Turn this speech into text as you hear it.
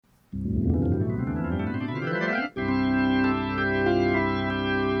Come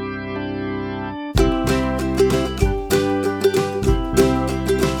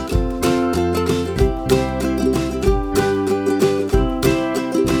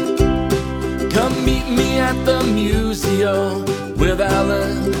meet me at the Museo with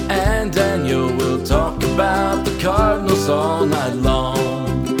Alan and Daniel. We'll talk about the Cardinals all night long.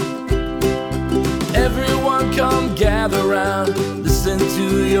 Everyone come gather round, listen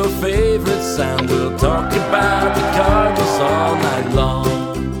to your favorite sound. We'll talk about the Cardinals all night long.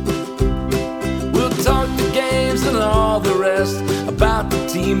 We'll talk the games and all the rest, about the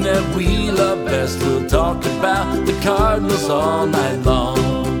team that we love best. We'll talk about the Cardinals all night long.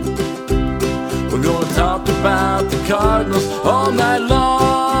 We're gonna talk about the Cardinals all night long.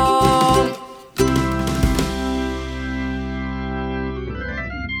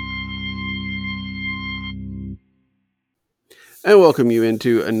 And welcome you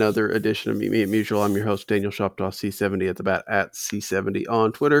into another edition of Meet Me at Mutual. I'm your host, Daniel Shoptaw, C70 at the bat, at C70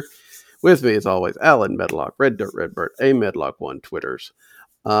 on Twitter. With me, as always, Alan Medlock, Red Dirt Redbird, a Medlock1 Twitters.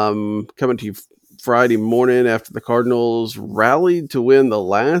 Coming to you Friday morning after the Cardinals rallied to win the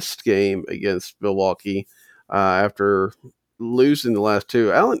last game against Milwaukee after losing the last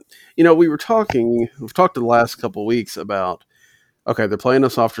two. Alan, we've talked the last couple of weeks about, okay, they're playing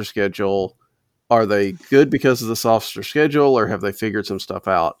a softer schedule. Are they good because of the softer schedule, or have they figured some stuff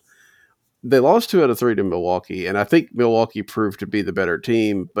out? They lost 2 out of 3 to Milwaukee, and I think Milwaukee proved to be the better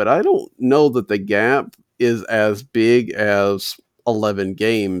team, but I don't know that the gap is as big as 11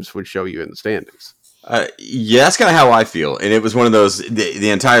 games would show you in the standings. Yeah, that's kind of how I feel. And it was one of those, the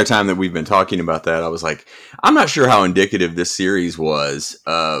entire time that we've been talking about that, I was like, I'm not sure how indicative this series was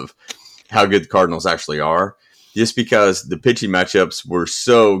of how good the Cardinals actually are. Just because the pitching matchups were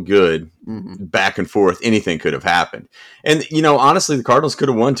so good, back and forth, anything could have happened. And, honestly, the Cardinals could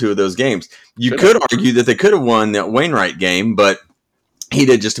have won 2 of those games. You could argue that they could have won that Wainwright game, but he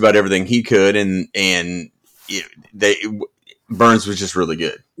did just about everything he could, and Burns was just really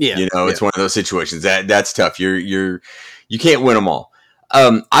good. Yeah, it's one of those situations that's tough. You can't win them all.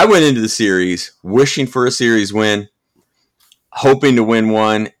 I went into the series wishing for a series win, hoping to win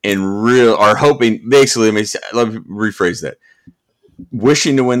one, and hoping, basically, let me rephrase that.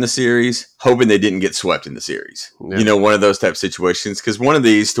 Wishing to win the series, hoping they didn't get swept in the series. Yeah. One of those type of situations. Because one of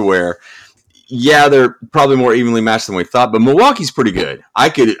these to where, they're probably more evenly matched than we thought, but Milwaukee's pretty good. I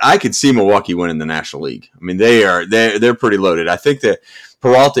could see Milwaukee winning the National League. I mean, they're pretty loaded. I think the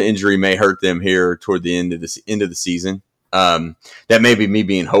Peralta injury may hurt them here toward the end of the season. That may be me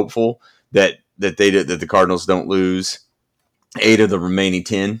being hopeful that the Cardinals don't lose 8 of the remaining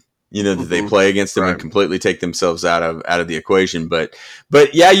 10, that they play against them, right, and completely take themselves out of the equation. But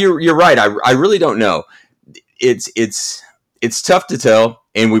yeah, you're right. I really don't know. It's tough to tell,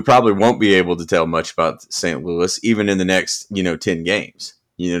 and we probably won't be able to tell much about St. Louis even in the next 10 games.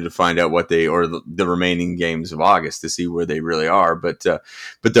 To find out what the remaining games of August to see where they really are. But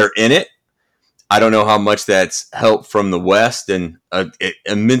they're in it. I don't know how much that's helped from the West and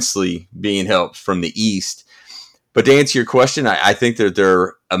immensely being helped from the East. But to answer your question, I think that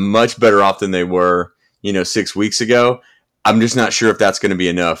they're much better off than they were, 6 weeks ago. I'm just not sure if that's going to be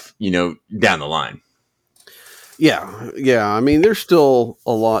enough, down the line. Yeah. I mean, there's still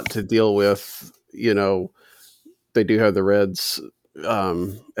a lot to deal with. They do have the Reds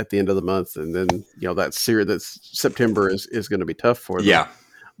at the end of the month, and then that series, that September is going to be tough for them. Yeah,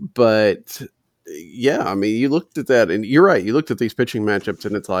 but I mean, you looked at that, and you're right. You looked at these pitching matchups,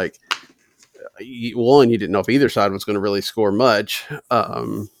 and it's like, one, you didn't know if either side was going to really score much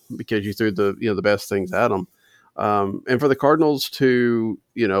because you threw the best things at them, and for the Cardinals to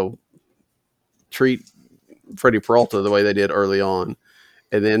treat Freddie Peralta the way they did early on,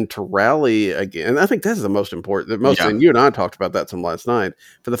 and then to rally again. And I think that's the most important. And you and I talked about that some last night.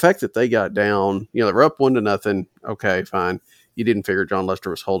 For the fact that they got down, they were up 1-0. Okay, fine. You didn't figure John Lester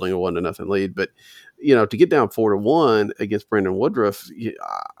was holding a 1-0 lead, but to get down 4-1 against Brandon Woodruff,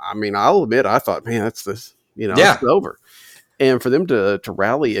 I mean, I'll admit, I thought, man, that's this, it's over. And for them to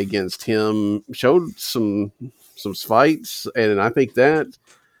rally against him showed some fights, and I think that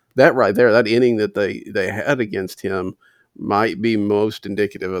right there, that inning that they had against him might be most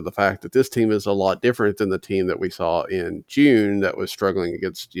indicative of the fact that this team is a lot different than the team that we saw in June that was struggling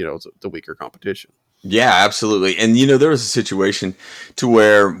against, the weaker competition. Yeah, absolutely. And, there was a situation to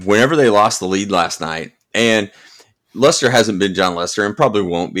where whenever they lost the lead last night, and Lester hasn't been John Lester and probably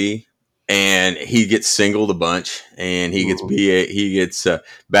won't be, and he gets singled a bunch, and he gets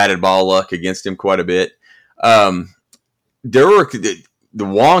batted ball luck against him quite a bit. There were the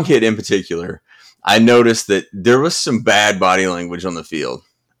Wong hit in particular. I noticed that there was some bad body language on the field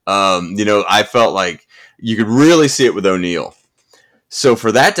I felt like you could really see it with O'Neill. So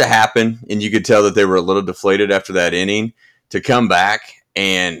for that to happen, and you could tell that they were a little deflated after that inning, to come back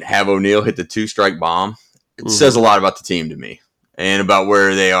and have O'Neill hit the 2-strike bomb, it says a lot about the team to me and about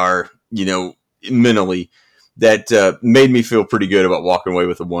where they are, mentally. That made me feel pretty good about walking away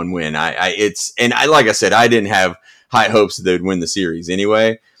with a 1 win. Like I said, I didn't have high hopes that they would win the series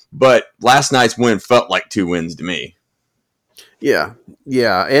anyway, but last night's win felt like 2 wins to me. Yeah.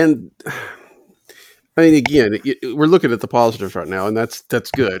 And I mean, again, we're looking at the positives right now, and that's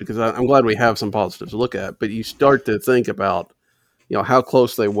good because I'm glad we have some positives to look at. But you start to think about, how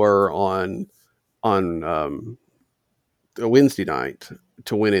close they were on a Wednesday night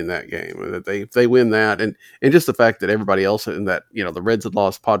to winning that game. That they win that, and just the fact that everybody else in that, the Reds had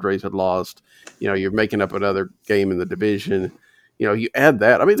lost, Padres had lost. You're making up another game in the division. You add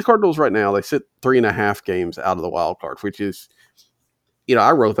that. I mean, the Cardinals right now, they sit 3.5 games out of the wild card, which is.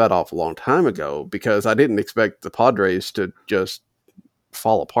 I wrote that off a long time ago because I didn't expect the Padres to just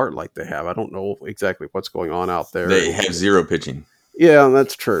fall apart like they have. I don't know exactly what's going on out there. They have 0 pitching. Yeah,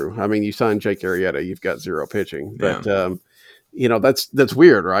 that's true. I mean, you signed Jake Arrieta, you've got 0 pitching. But, that's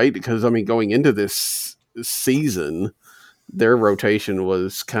weird, right? Because, I mean, going into this season, their rotation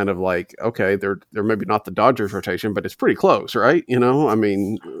was kind of like, okay, they're maybe not the Dodgers rotation, but it's pretty close, right? I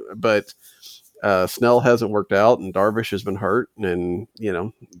mean, but... Snell hasn't worked out, and Darvish has been hurt, and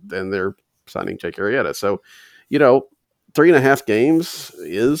then they're signing Jake Arrieta. So, 3.5 games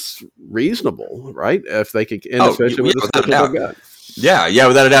is reasonable, right? If they could, especially with the schedule they've got. Yeah,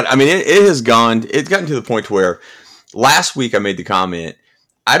 without a doubt. I mean, it's gotten to the point where last week I made the comment,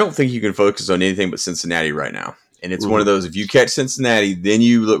 I don't think you can focus on anything but Cincinnati right now. And it's one of those, if you catch Cincinnati, then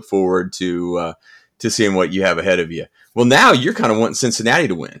you look forward to seeing what you have ahead of you. Well, now you're kind of wanting Cincinnati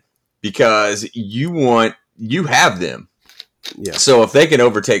to win. Because you have them. Yeah. So if they can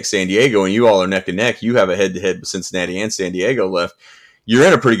overtake San Diego and you all are neck and neck, you have a head-to-head with Cincinnati and San Diego left, you're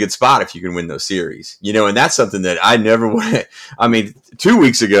in a pretty good spot if you can win those series. And that's something that I never would. I mean, 2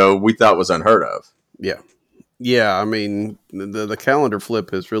 weeks ago, we thought was unheard of. Yeah. Yeah, I mean, the calendar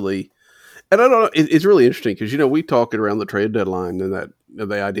flip is really... And I don't know, it's really interesting because, we talked around the trade deadline and that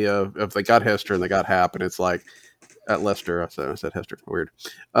the idea of if they got Hester and they got Happ, and it's like, at Lester, I said Hester, weird.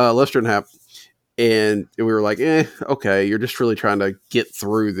 Lester and Happ, and we were like, okay, you're just really trying to get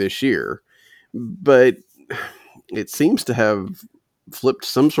through this year. But it seems to have flipped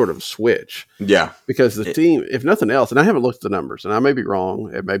some sort of switch. Yeah. Because the team, if nothing else, and I haven't looked at the numbers, and I may be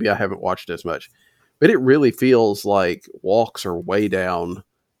wrong, and maybe I haven't watched as much, but it really feels like walks are way down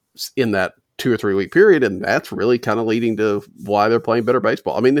in that 2 or 3 week period, and that's really kind of leading to why they're playing better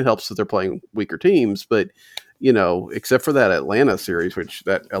baseball. I mean, it helps that they're playing weaker teams, but except for that Atlanta series, which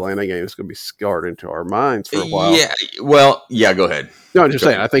that Atlanta game is going to be scarred into our minds for a while. Yeah. Well, yeah, go ahead. No, I'm just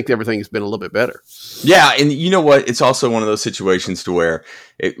saying, I think everything's been a little bit better. Yeah. And you know what? It's also one of those situations to where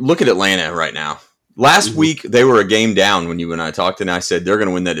look at Atlanta right now. Last week, they were a game down when you and I talked, and I said they're going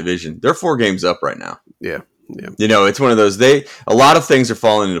to win that division. They're 4 games up right now. Yeah. It's one of those, a lot of things are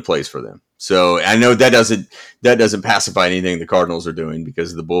falling into place for them. So I know that doesn't pacify anything the Cardinals are doing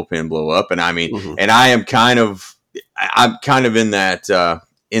because of the bullpen blow up. And I mean, and I'm kind of in that,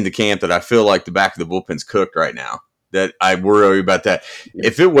 in the camp that I feel like the back of the bullpen's cooked right now, that I worry about that. Yeah.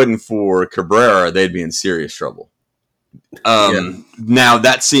 If it wasn't for Cabrera, they'd be in serious trouble. Now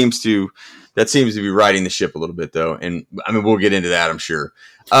that seems to be riding the ship a little bit though. And I mean, we'll get into that, I'm sure.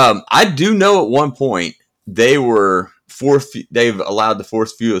 I do know at one point they were they've allowed the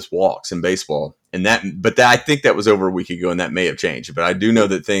 4th fewest walks in baseball, and I think that was over a week ago, and that may have changed. But I do know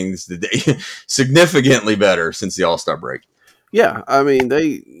that things significantly better since the All-Star break. Yeah, I mean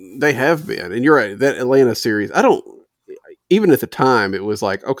they have been, and you're right. That Atlanta series, even at the time, it was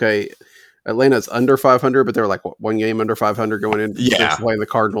like, okay, Atlanta's under 500, but they were like 1 game under 500 going into playing the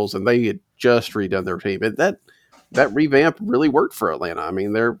Cardinals, and they had just redone their team. And that revamp really worked for Atlanta. I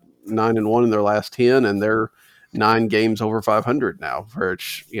mean, they're 9-1 in their last 10, and they're 9 games over 500 now,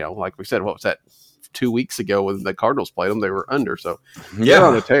 which, like we said, what was that, 2 weeks ago when the Cardinals played them, they were under. So they're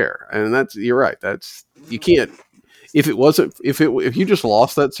on a tear. And you're right. You can't, if you just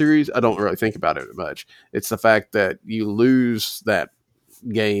lost that series, I don't really think about it much. It's the fact that you lose that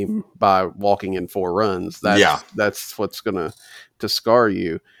game by walking in 4 runs. That's what's going to scar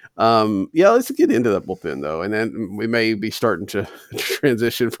you. Let's get into that bullpen though, and then we may be starting to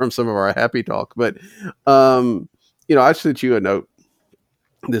transition from some of our happy talk. But I sent you a note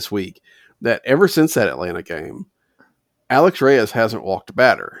this week that ever since that Atlanta game, Alex Reyes hasn't walked a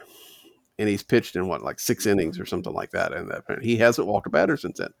batter, and he's pitched in 6 innings or something like that, and he hasn't walked a batter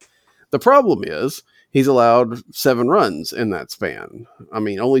since then. The problem is he's allowed 7 runs in that span. I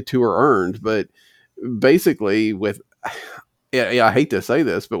mean, only 2 are earned, but basically yeah, I hate to say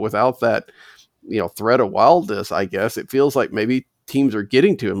this, but without that, threat of wildness, I guess it feels like maybe teams are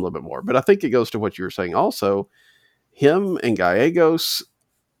getting to him a little bit more. But I think it goes to what you were saying also. Him and Gallegos,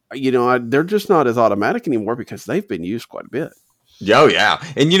 they're just not as automatic anymore because they've been used quite a bit. Oh, yeah.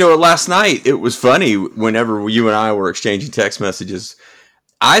 And, last night it was funny whenever you and I were exchanging text messages.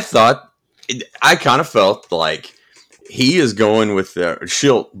 I kind of felt like he is going with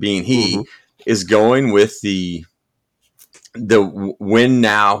Schilt being he is going with the win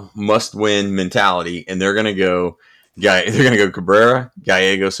now, must win mentality. And they're going to go Cabrera,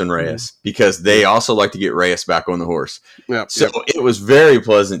 Gallegos, and Reyes because they also like to get Reyes back on the horse. Yep, so It was very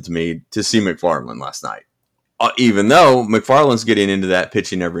pleasant to me to see McFarland last night, even though McFarland's getting into that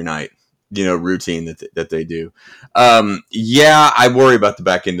pitching every night, routine that they do. I worry about the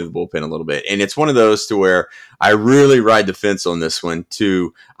back end of the bullpen a little bit, and it's one of those to where I really ride the fence on this one.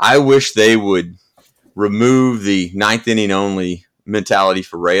 I wish they would remove the 9th inning only mentality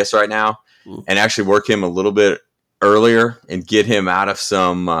for Reyes right now and actually work him a little bit earlier and get him out of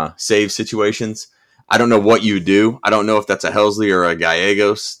some save situations. I don't know what you do. I don't know if that's a Helsley or a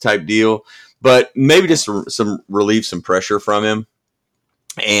Gallegos type deal, but maybe just relieve some pressure from him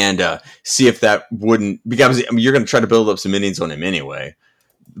and see if that wouldn't, because you're going to try to build up some innings on him anyway.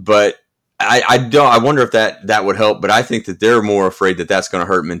 But I wonder if that would help, but I think that they're more afraid that that's going to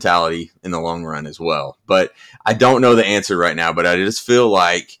hurt mentality in the long run as well. But I don't know the answer right now, but I just feel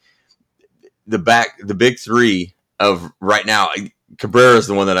like the big three of right now, Cabrera is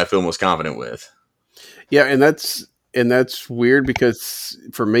the one that I feel most confident with. Yeah, and that's weird because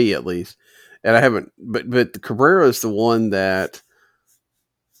for me at least, and I haven't, but Cabrera is the one that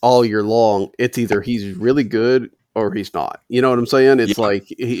all year long it's either he's really good or he's not. You know what I'm saying? It's like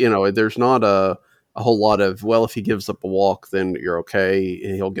there's not a whole lot of if he gives up a walk then you're okay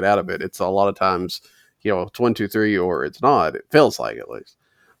and he'll get out of it. It's a lot of times it's 1, 2, 3 or it's not. It feels like at least.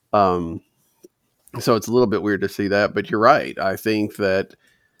 So it's a little bit weird to see that, but you're right. I think that,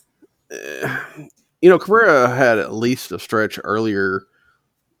 Cabrera had at least a stretch earlier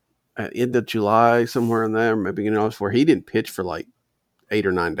at end of July, somewhere in there, maybe beginning of August, where he didn't pitch for like 8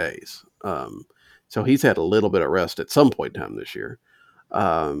 or 9 days. So he's had a little bit of rest at some point in time this year.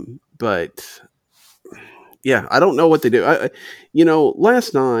 But yeah, I don't know what they do.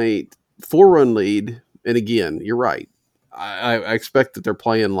 Last night, 4-run lead, and again, you're right. I expect that they're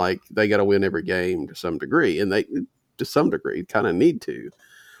playing like they got to win every game to some degree, and they, to some degree, kind of need to.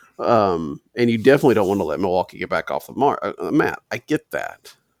 And you definitely don't want to let Milwaukee get back off the map. I get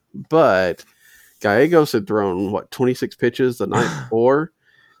that, but Gallegos had thrown 26 pitches the night before,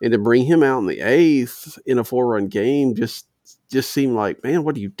 and to bring him out in the 8th in a 4-run game just seemed like, man,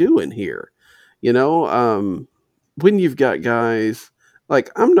 what are you doing here? When you've got guys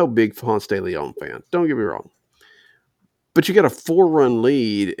like, I'm no big Ponce de Leon fan. Don't get me wrong. But you got a 4-run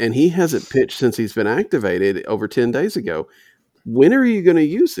lead, and he hasn't pitched since he's been activated over 10 days ago. When are you going to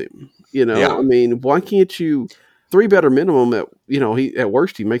use him? I mean, why can't you 3 better minimum at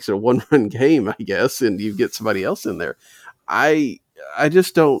worst he makes it a 1-run game, I guess, and you get somebody else in there. I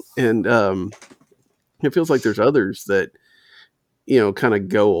just don't, and it feels like there's others that kind of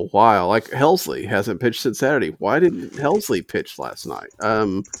go a while. Like Helsley hasn't pitched since Saturday. Why didn't Helsley pitch last night?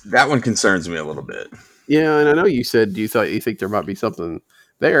 That one concerns me a little bit. Yeah, and I know you said you think there might be something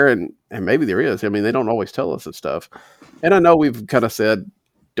there, and maybe there is. I mean, they don't always tell us this stuff. And I know we've kind of said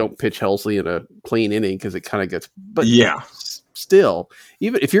don't pitch Helsley in a clean inning because it kind of gets. But yeah, still,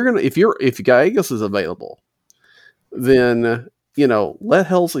 even if Gallegos is available, then let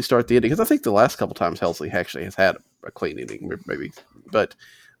Helsley start the inning, because I think the last couple times Helsley actually has had a clean inning, maybe, but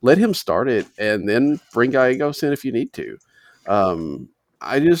let him start it and then bring Gallegos in if you need to.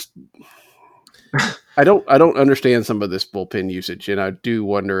 I don't understand some of this bullpen usage, and I do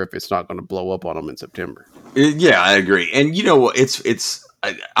wonder if it's not going to blow up on them in September. Yeah, I agree. And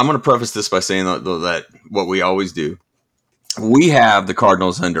I'm going to preface this by saying that what we always do, we have the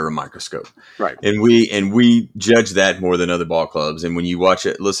Cardinals under a microscope, right? And we judge that more than other ball clubs. And when you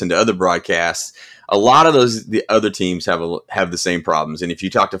listen to other broadcasts, a lot of the other teams have the same problems. And if you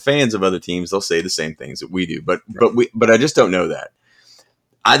talk to fans of other teams, they'll say the same things that we do. But I just don't know that.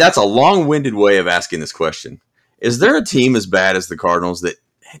 That's a long-winded way of asking this question. Is there a team as bad as the Cardinals that,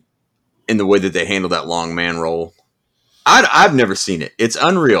 in the way that they handle that long man role? I've never seen it. It's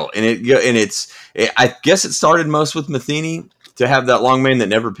unreal, and I guess it started most with Matheny to have that long man that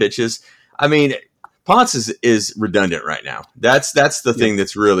never pitches. I mean, Ponce is redundant right now. That's the thing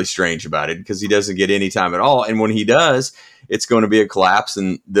that's really strange about it, because he doesn't get any time at all. And when he does, it's going to be a collapse,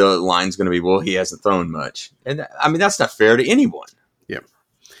 and the line's going to be, well, he hasn't thrown much. And I mean, that's not fair to anyone. Yeah.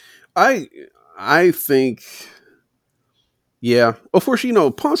 I think, yeah. Of course,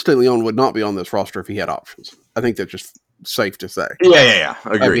 Ponce de Leon would not be on this roster if he had options. I think that's just safe to say. Yeah.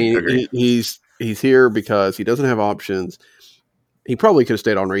 Agree. I mean, he's here because he doesn't have options. He probably could have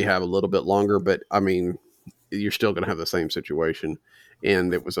stayed on rehab a little bit longer, but I mean, you're still going to have the same situation.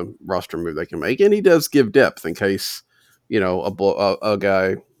 And it was a roster move they can make. And he does give depth in case, a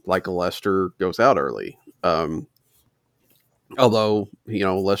guy like a Lester goes out early. Although,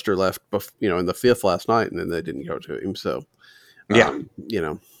 Lester left, in the fifth last night, and then they didn't go to him. So, I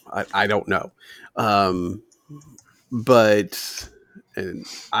don't know. But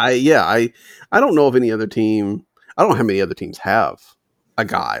I don't know of any other team. I don't know how many other teams have a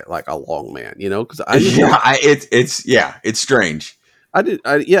guy like a long man, because it's strange. I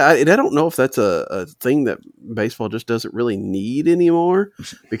don't know if that's a thing that baseball just doesn't really need anymore,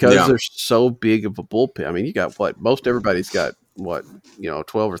 because there's so big of a bullpen. I mean, you got most everybody's got 12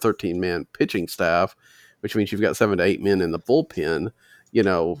 or 13 man pitching staff, which means you've got 7 to 8 men in the bullpen,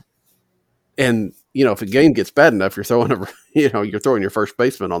 and if a game gets bad enough, you're throwing your first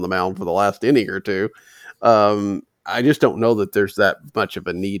baseman on the mound for the last inning or two. I just don't know that there's that much of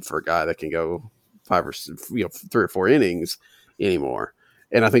a need for a guy that can go 3 or 4 innings anymore.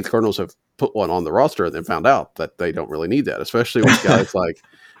 And I think the Cardinals have put one on the roster and then found out that they don't really need that, especially with guys like,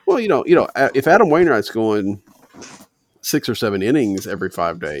 if Adam Wainwright's going 6 or 7 innings every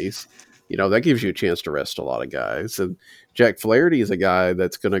 5 days, that gives you a chance to rest a lot of guys. And Jack Flaherty is a guy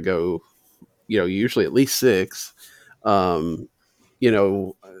that's going to go, usually at least 6. I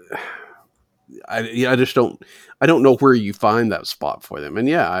don't know where you find that spot for them. And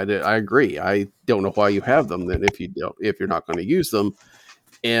I agree. I don't know why you have them then if you're not going to use them.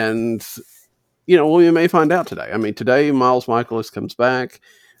 And, we may find out today. I mean, today Miles Michaelis comes back.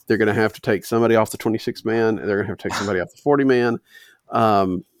 They're going to have to take somebody off the 26 man, and they're going to have to take somebody off the 40 man.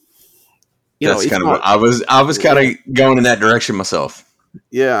 That's kind of what I was kind of going in that direction myself.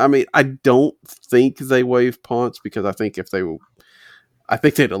 Yeah. I mean, I don't think they waive Ponce, because I think they'd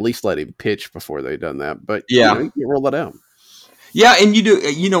at least let him pitch before they'd done that. But you can't roll that out. Yeah, and you do.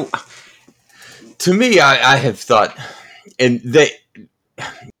 To me, I have thought, and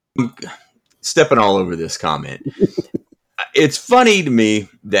I'm stepping all over this comment. It's funny to me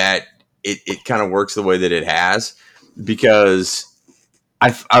that it kind of works the way that it has, because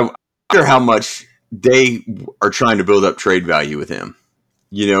I wonder how much they are trying to build up trade value with him.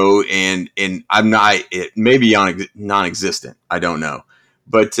 And I'm not. It may be non-existent. I don't know.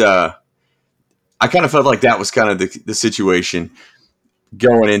 But I kind of felt like that was kind of the situation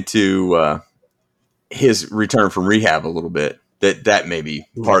going into his return from rehab a little bit. That may be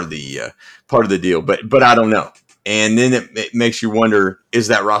part of the deal, but I don't know. And then it makes you wonder: is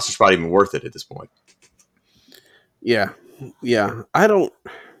that roster spot even worth it at this point? Yeah. I don't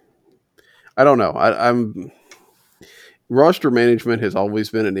know. I'm roster management has always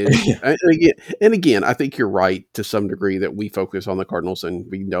been an issue. And again, I think you're right to some degree that we focus on the Cardinals and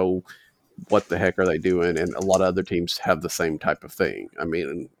we know what the heck are they doing. And a lot of other teams have the same type of thing. I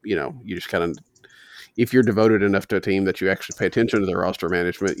mean, you just kind of, if you're devoted enough to a team that you actually pay attention to their roster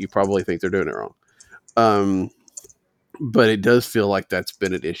management, you probably think they're doing it wrong. But it does feel like that's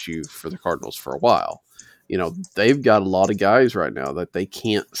been an issue for the Cardinals for a while. They've got a lot of guys right now that they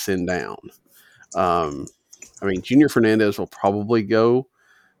can't send down. I mean, Junior Fernandez will probably go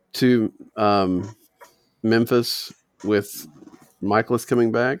to Memphis with Michaelis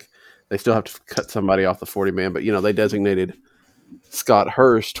coming back. They still have to cut somebody off the 40 man, but they designated Scott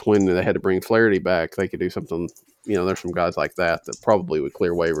Hurst when they had to bring Flaherty back. They could do something. There's some guys like that probably would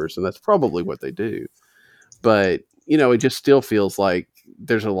clear waivers, and that's probably what they do. But it just still feels like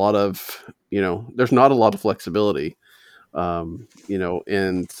there's a lot of there's not a lot of flexibility. And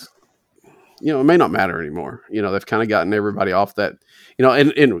it may not matter anymore. They've kind of gotten everybody off that,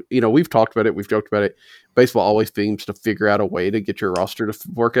 and we've talked about it. We've joked about it. Baseball always seems to figure out a way to get your roster to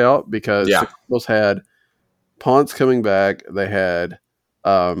work out, because the Cardinals had Ponce coming back. They had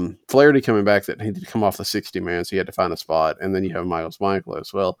Flaherty coming back that needed to come off the 60 man. So you had to find a spot. And then you have Miles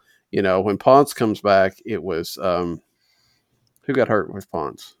Michaelis. Well, when Ponce comes back, it was, who got hurt with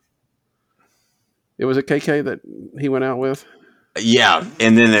Ponce? It was a KK that he went out with. Yeah,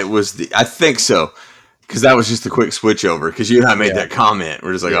 and then it was I think so, because that was just a quick switch over. Because you and I made that comment.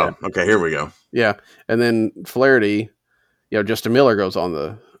 We're just like, oh, okay, here we go. Yeah, and then Flaherty, Justin Miller goes on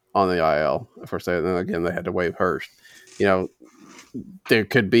the IL. First, and then again they had to waive Hurst. There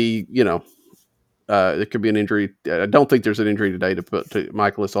could be There could be an injury. I don't think there's an injury today to put to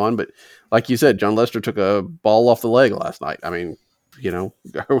Michaelis on, but like you said, John Lester took a ball off the leg last night. I mean, are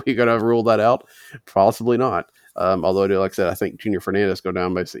we going to rule that out? Possibly not. Although, like I said, I think Junior Fernandez go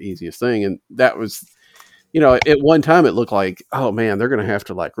down makes the easiest thing, and that was, at one time it looked like, oh man, they're going to have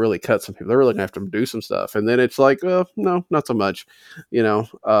to like really cut some people. They're really going to have to do some stuff, and then it's like, no, not so much. And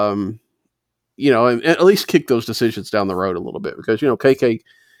at least kick those decisions down the road a little bit because KK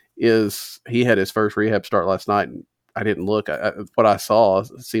he had his first rehab start last night, and I didn't look. What I saw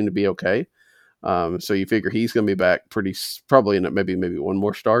seemed to be okay. So you figure he's going to be back probably in maybe one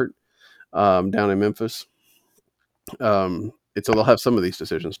more start down in Memphis. And so they'll have some of these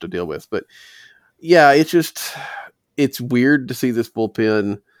decisions to deal with. But yeah, it's weird to see this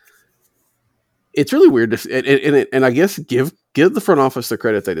bullpen. It's really weird to see, and I guess give the front office the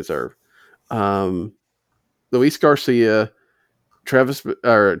credit they deserve. Luis Garcia,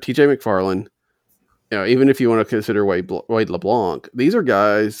 TJ McFarland, even if you want to consider Wade LeBlanc, these are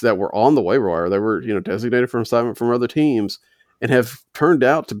guys that were on the waiver wire. They were, designated for assignment from other teams and have turned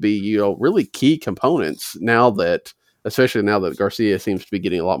out to be, really key components especially now that Garcia seems to be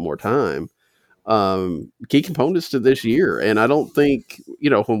getting a lot more time, key components to this year. And I don't think,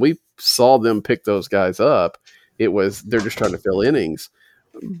 when we saw them pick those guys up, they're just trying to fill innings.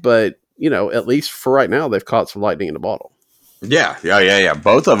 But, at least for right now, they've caught some lightning in the bottle. Yeah.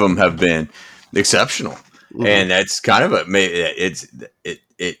 Both of them have been exceptional, and that's kind of it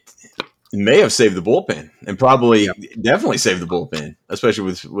may have saved the bullpen, and probably definitely saved the bullpen,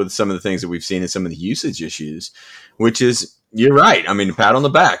 especially with some of the things that we've seen and some of the usage issues. Which is, you're right. I mean, pat on the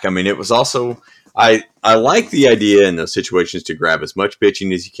back. I mean, it was also I like the idea in those situations to grab as much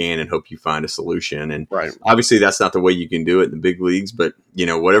pitching as you can and hope you find a solution. And obviously, that's not the way you can do it in the big leagues. But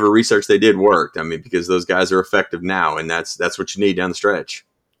whatever research they did worked. I mean, because those guys are effective now, and that's what you need down the stretch.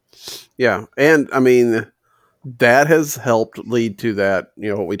 Yeah, and I mean that has helped lead to that.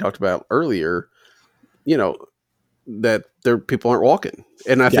 What we talked about earlier. That people aren't walking,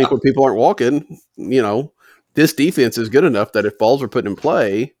 and I think when people aren't walking, this defense is good enough that if balls are put in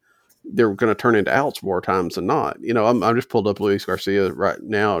play, they're going to turn into outs more times than not. I'm just pulled up Luis Garcia right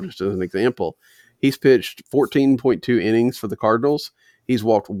now just as an example. He's pitched 14.2 innings for the Cardinals. He's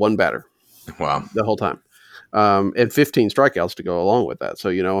walked one batter. Wow. The whole time. And 15 strikeouts to go along with that. So,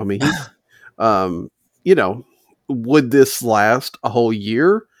 would this last a whole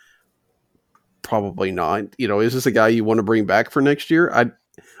year? Probably not. Is this a guy you want to bring back for next year?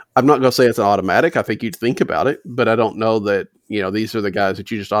 I'm not going to say it's an automatic. I think you'd think about it, but I don't know that, these are the guys that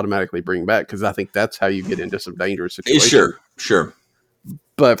you just automatically bring back, because I think that's how you get into some dangerous situations. Sure.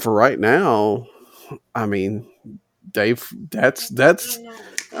 But for right now, I mean, Dave, that's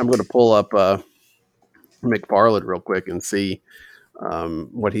I'm going to pull up McFarland real quick and see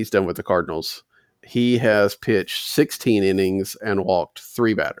what he's done with the Cardinals. He has pitched 16 innings and walked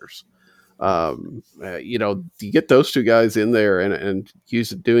 3 batters. You get those two guys in there and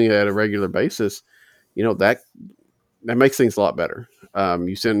doing it at a regular basis, that makes things a lot better.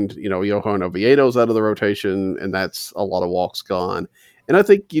 You send, Johan Oviedo's out of the rotation, and that's a lot of walks gone. And I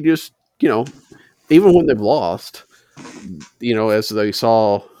think you just, even when they've lost, as they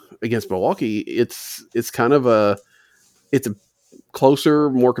saw against Milwaukee, it's kind of it's a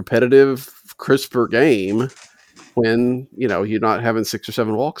closer, more competitive, crisper game when, you're not having 6 or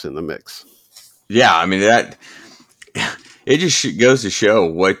 7 walks in the mix. Yeah, I mean, it just goes to show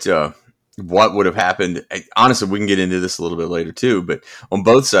what would have happened. Honestly, we can get into this a little bit later too, but on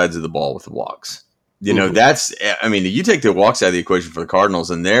both sides of the ball with the walks, you take the walks out of the equation for the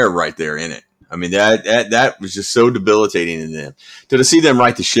Cardinals, and they're right there in it. I mean, that was just so debilitating in them. To see them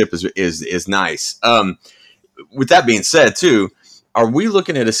right the ship is nice. With that being said, too, are we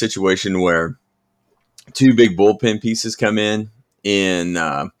looking at a situation where 2 big bullpen pieces come in Kim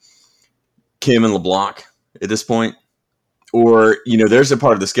and LeBlanc at this point? Or, there's a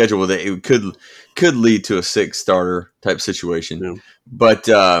part of the schedule that it could lead to a 6 starter type situation. Yeah. But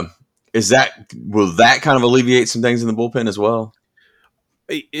will that kind of alleviate some things in the bullpen as well?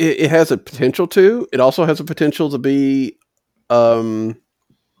 It has a potential to. It also has a potential to be,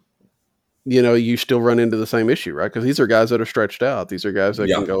 you still run into the same issue, right? Because these are guys that are stretched out. These are guys that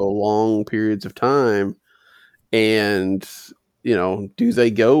can go long periods of time. And, do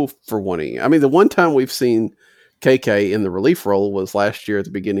they go for one inning? I mean, the one time we've seen KK in the relief role was last year at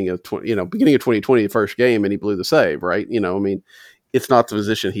the beginning of 2020, the first game, and he blew the save, right? It's not the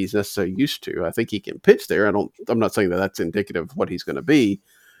position he's necessarily used to. I think he can pitch there. I'm not saying that that's indicative of what he's going to be,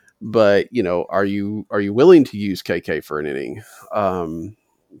 but are you willing to use KK for an inning?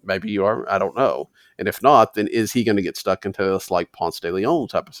 Maybe you are. I don't know. And if not, then is he going to get stuck into this like Ponce de Leon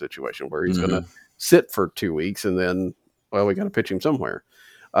type of situation where he's going to sit for 2 weeks and then, well, we got to pitch him somewhere.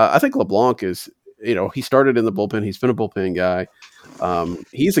 I think LeBlanc is, he started in the bullpen. He's been a bullpen guy.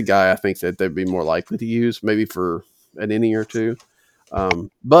 He's a guy I think that they'd be more likely to use maybe for an inning or two.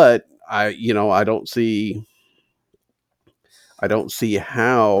 But I don't see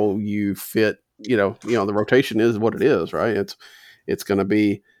how you fit, the rotation is what it is, right? It's going to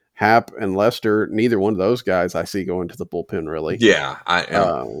be Happ and Lester. Neither one of those guys I see going to the bullpen really. Yeah.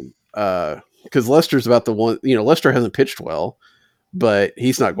 Because Lester's about the one, Lester hasn't pitched well, but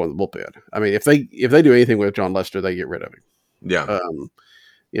he's not going to the bullpen. I mean, if they do anything with John Lester, they get rid of him. Yeah.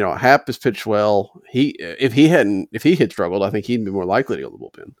 Happ has pitched well. If he had struggled, I think he'd be more likely to go to the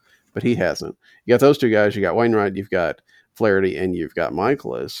bullpen, but he hasn't. You got those two guys. You got Wainwright. You've got Flaherty, and you've got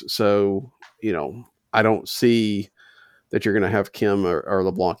Michaelis. So I don't see that you're going to have Kim or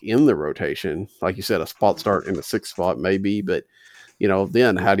LeBlanc in the rotation. Like you said, a spot start in the 6th spot maybe, but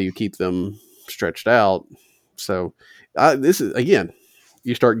then how do you keep them stretched out? So this is, again,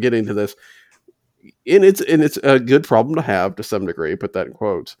 you start getting to this. And it's a good problem to have to some degree. Put that in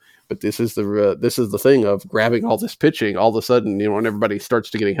quotes. But this is the thing of grabbing all this pitching. All of a sudden, when everybody starts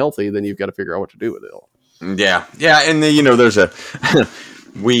to getting healthy, then you've got to figure out what to do with it all. Yeah, and there's a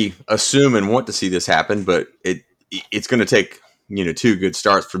we assume and want to see this happen, but it's going to take 2 good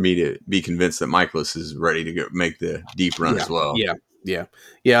starts for me to be convinced that Michaelis is ready to go make the deep run as well. Yeah.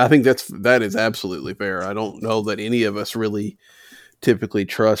 I think that is absolutely fair. I don't know that any of us really typically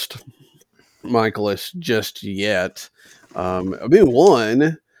trust Michaelis just yet.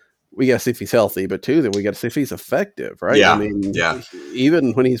 One, we got to see if he's healthy, but 2, then we got to see if he's effective, right? Yeah.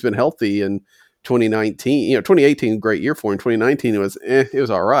 Even when he's been healthy in 2019, 2018, great year for him. 2019, it was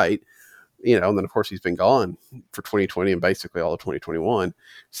all right, and then of course he's been gone for 2020 and basically all of 2021.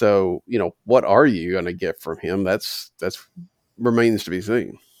 So, what are you going to get from him? That's remains to be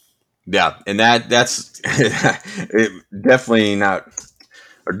seen. Yeah, and that's definitely not.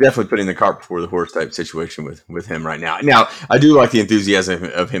 Or definitely putting the cart before the horse type situation with him right now. Now, I do like the enthusiasm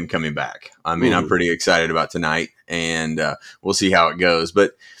of him coming back. I mean, I'm pretty excited about tonight, and we'll see how it goes.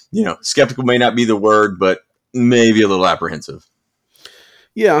 But, skeptical may not be the word, but maybe a little apprehensive.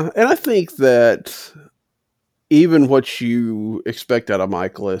 Yeah, and I think that even what you expect out of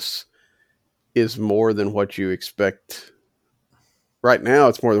Michaelis is more than what you expect. Right now,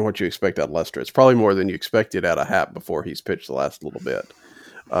 it's more than what you expect out of Lester. It's probably more than you expected out of Happ before he's pitched the last little bit.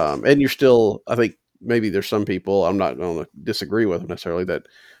 And you're still, I think maybe there's some people, I'm not going to disagree with necessarily, that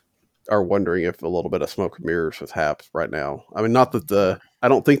are wondering if a little bit of smoke and mirrors with Happ right now. I mean, not that I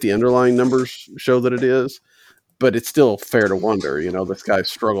don't think the underlying numbers show that it is, but it's still fair to wonder. This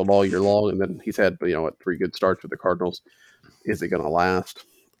guy's struggled all year long, and then he's had 3 good starts with the Cardinals. Is it going to last?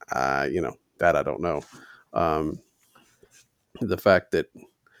 That I don't know. The fact that,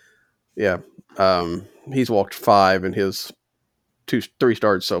 he's walked 5 in his 3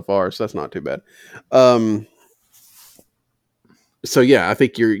 starts so far, so that's not too bad. So yeah, I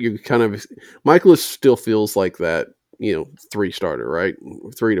think you're kind of, Michaelis still feels like that, 3 starter, right?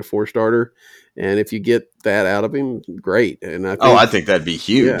 3 to 4 starter, and if you get that out of him, great. And I think that'd be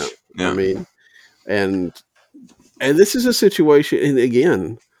huge. Yeah. I mean, and this is a situation, and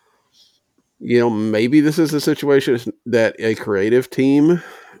again, maybe this is a situation that a creative team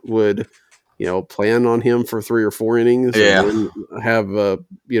would, plan on him for 3 or 4 innings, and then have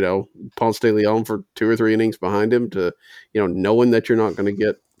Ponce de Leon for 2 or 3 innings behind him to, knowing that you're not going to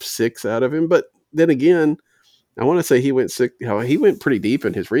get 6 out of him. But then again, I want to say he went pretty deep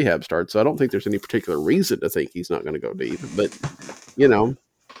in his rehab start, so I don't think there's any particular reason to think he's not going to go deep. But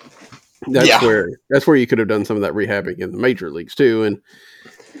that's where you could have done some of that rehabbing in the major leagues too. And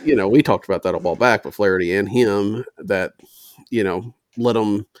we talked about that a while back with Flaherty and him, that let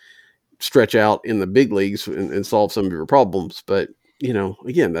them stretch out in the big leagues and solve some of your problems. But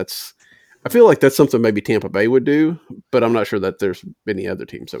again, I feel like that's something maybe Tampa Bay would do, but I'm not sure that there's any other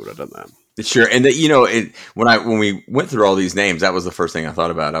teams that would have done that. Sure. And that, when we went through all these names, that was the first thing I thought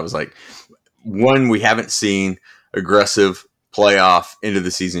about. I was like, one, we haven't seen aggressive playoff into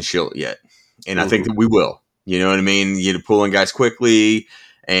the season shield yet. And I think that we will, you know what I mean? Pulling guys quickly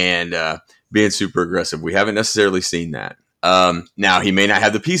and being super aggressive. We haven't necessarily seen that. Now he may not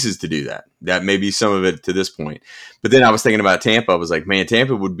have the pieces to do that. That may be some of it to this point. But then I was thinking about Tampa. I was like, man,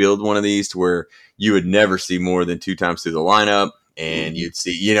 Tampa would build one of these to where you would never see more than 2 times through the lineup. And you'd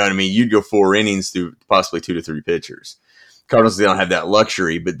see, you'd go 4 innings through possibly 2 to 3 pitchers. Cardinals, they don't have that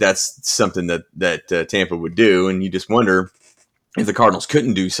luxury, but that's something that Tampa would do. And you just wonder if the Cardinals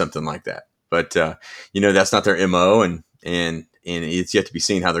couldn't do something like that. But, that's not their MO. And it's yet to be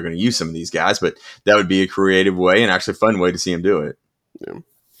seen how they're going to use some of these guys, but that would be a creative way and actually a fun way to see them do it. Yeah.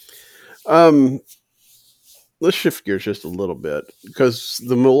 Um, let's shift gears just a little bit because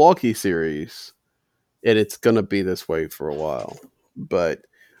the Milwaukee series, and it's going to be this way for a while. But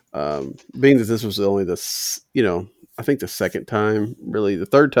being that this was only I think the second time, really the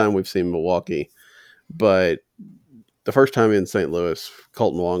third time we've seen Milwaukee, but the first time in St. Louis,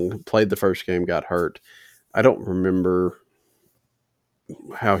 Colton Wong played the first game, got hurt. I don't remember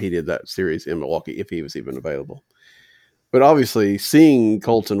how he did that series in Milwaukee, if he was even available. But obviously, seeing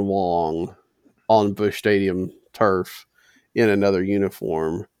Colton Wong on Busch Stadium turf in another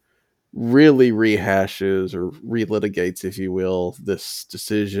uniform really rehashes or relitigates, if you will, this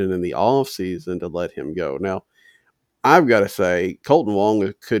decision in the offseason to let him go. Now, I've got to say, Colton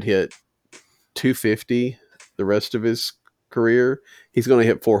Wong could hit 250 the rest of his career. He's going to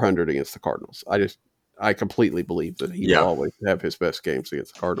hit 400 against the Cardinals. I completely believe that he will always have his best games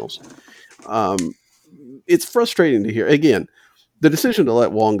against the Cardinals. It's frustrating to hear. Again, the decision to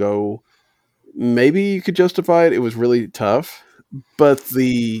let Wong go, maybe you could justify it. It was really tough, but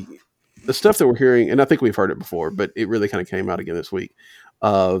the stuff that we're hearing, and I think we've heard it before, but it really kind of came out again this week,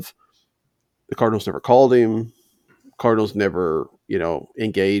 of the Cardinals never called him. Cardinals never,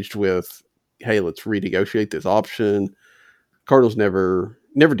 engaged with, hey, let's renegotiate this option. Cardinals never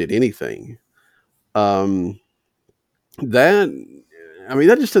did anything. That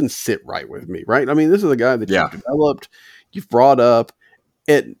just doesn't sit right with me, right? I mean, this is a guy that you've developed, you've brought up.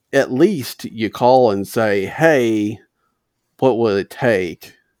 At least you call and say, hey, what will it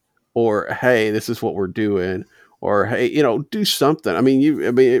take? Or, hey, this is what we're doing. Or, hey, do something.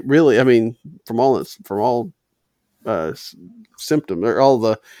 From all symptoms or all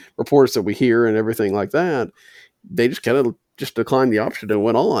the reports that we hear and everything like that, they just kind of just declined the option and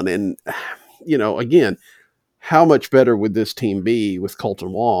went on. And, again, how much better would this team be with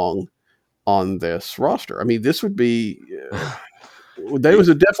Colton Wong on this roster? I mean, this would be, they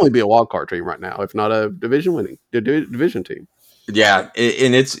would definitely be a wild card team right now, if not a division team. Yeah.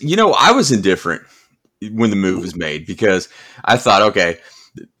 And it's, I was indifferent when the move was made because I thought, okay,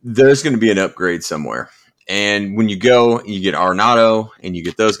 there's going to be an upgrade somewhere. And when you go and you get Arenado and you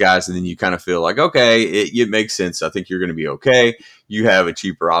get those guys, and then you kind of feel like, okay, it makes sense. I think you're going to be okay. You have a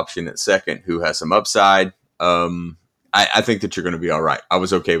cheaper option at second who has some upside. I think that you're going to be all right. I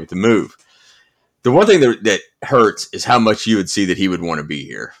was okay with the move. The one thing that hurts is how much you would see that he would want to be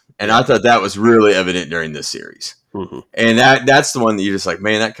here. And I thought that was really evident during this series. Mm-hmm. And that's the one that you're just like,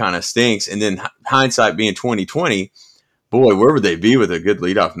 man, that kind of stinks. And then hindsight being 2020, boy, where would they be with a good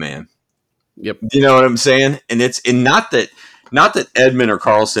leadoff man? Yep. You know what I'm saying? And not that Edman or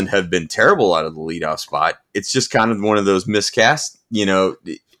Carlson have been terrible out of the leadoff spot. It's just kind of one of those miscast,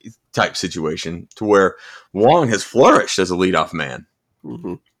 type situation to where Wong has flourished as a leadoff man.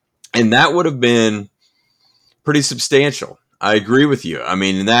 Mm-hmm. And that would have been pretty substantial. I agree with you. I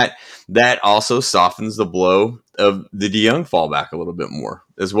mean, that also softens the blow of the DeYoung fallback a little bit more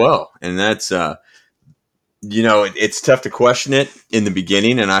as well. And that's, it's tough to question it in the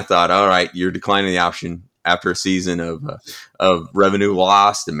beginning. And I thought, all right, you're declining the option after a season of revenue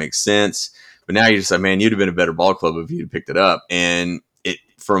lost. It makes sense. But now you're just like, man, you'd have been a better ball club if you'd picked it up. And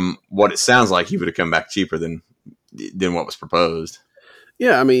from what it sounds like, he would have come back cheaper than what was proposed.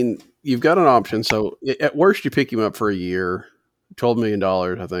 Yeah, I mean, you've got an option. So at worst, you pick him up for a year, $12 million,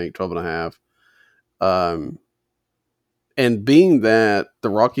 I think, 12.5. And being that the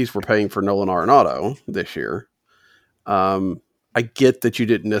Rockies were paying for Nolan Arenado this year, I get that you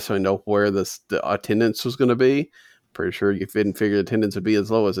didn't necessarily know where the attendance was going to be. Pretty sure you didn't figure attendance would be as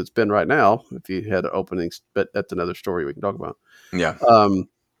low as it's been right now if you had openings, but that's another story we can talk about. Yeah.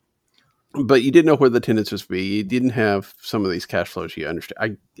 But you didn't know where the attendance would be. You didn't have some of these cash flows. You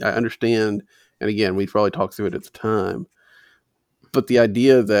understand. I understand. And again, we probably talked through it at the time. But the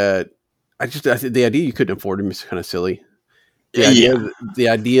idea that the idea you couldn't afford him is kind of silly. The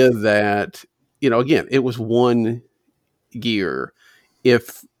idea that, again, it was 1 year.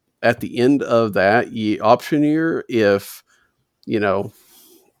 If at the end of that option year, if, you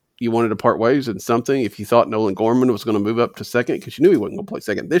wanted to part ways in something, if you thought Nolan Gorman was going to move up to second, because you knew he wasn't going to play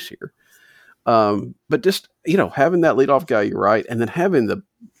second this year. But just, having that leadoff guy, you're right. And then having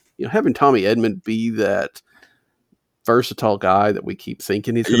having Tommy Edman be that versatile guy that we keep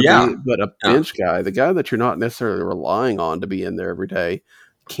thinking he's going to be, but a bench guy, the guy that you're not necessarily relying on to be in there every day,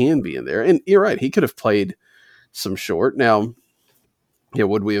 can be in there. And you're right. He could have played some short. Now,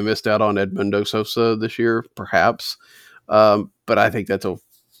 would we have missed out on Edmundo Sosa this year? Perhaps. But I think that's a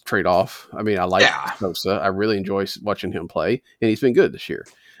trade-off. I mean, I like Sosa. I really enjoy watching him play, and he's been good this year.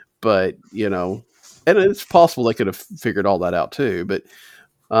 But, and it's possible they could have figured all that out too. But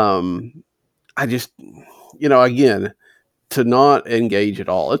I just, again, to not engage at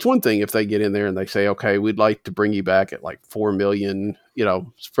all. It's one thing if they get in there and they say, okay, we'd like to bring you back at like 4 million,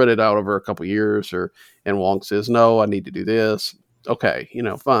 spread it out over a couple years, and Wong says, no, I need to do this. Okay.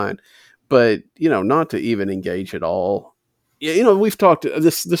 Fine. But, not to even engage at all. Yeah. We've talked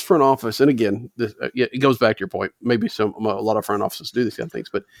this front office. And again, it goes back to your point. Maybe a lot of front offices do these kind of things,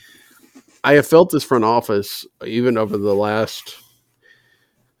 but I have felt this front office even over the last,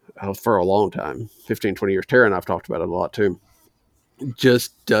 for a long time, 15, 20 years. Tara and I've talked about it a lot too.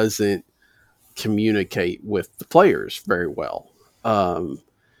 Just doesn't communicate with the players very well.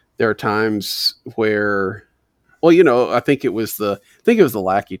 There are times where, I think it was the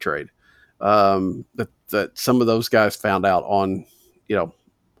Lackey trade that some of those guys found out on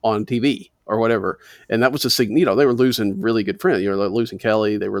TV or whatever, and that was a signal. They were losing really good friends. They're losing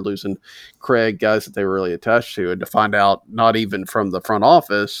Kelly, they were losing Craig, guys that they were really attached to, and to find out not even from the front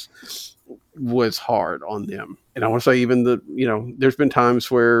office was hard on them. And I want to say even there's been times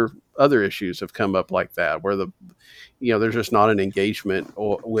where other issues have come up like that, where there's just not an engagement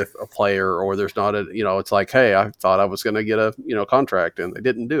with a player, or there's not it's like, hey, I thought I was going to get a contract and they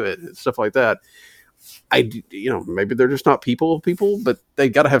didn't do it, and stuff like that. Maybe they're just not people, but they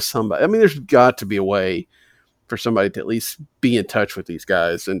got to have somebody. I mean, there's got to be a way for somebody to at least be in touch with these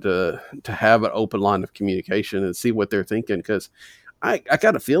guys and to have an open line of communication and see what they're thinking. Because I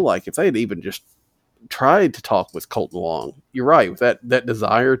got to feel like if they had even just tried to talk with Colton Wong, you're right, with that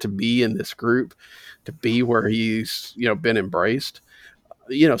desire to be in this group, to be where he's been embraced,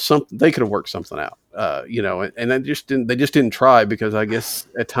 something they could have worked something out, and they just didn't try, because I guess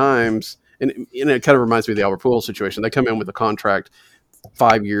at times, and it kind of reminds me of the Albert Pujols situation. They come in with a contract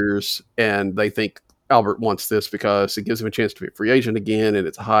 5 years and they think Albert wants this because it gives him a chance to be a free agent again, and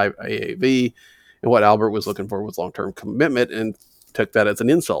it's a high AAV, and what Albert was looking for was long-term commitment, and took that as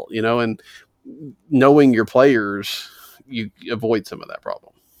an insult, and knowing your players, you avoid some of that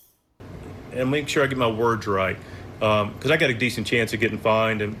problem. And make sure I get my words right, because I got a decent chance of getting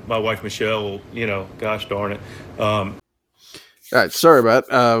fined, and my wife Michelle will, gosh darn it. All right, sorry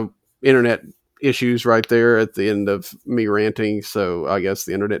about internet issues right there at the end of me ranting. So I guess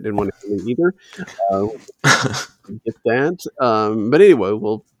the internet didn't want to hear me either. Get that. But anyway,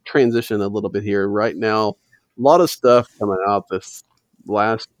 we'll transition a little bit here. Right now, a lot of stuff coming out this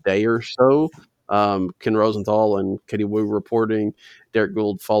last day or so. Ken Rosenthal and Katie Wu reporting, Derek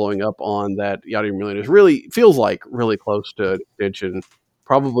Gould following up on that. Yadier Molina really feels like really close to an extension,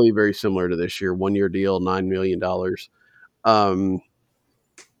 probably very similar to this year, 1 year deal, $9 million.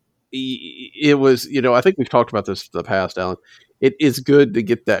 It was, I think we've talked about this in the past, Alan. It is good to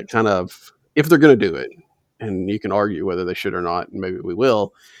get that kind of, if they're going to do it, and you can argue whether they should or not, and maybe we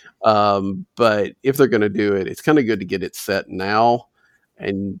will. But if they're going to do it, it's kind of good to get it set now.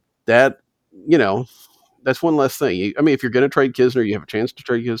 And that, that's one less thing. I mean, if you're going to trade Kisner, you have a chance to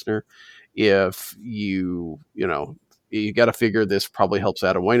trade Kisner. If you got to figure this probably helps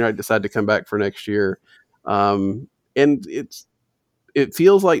Adam Wainwright decide to come back for next year. And it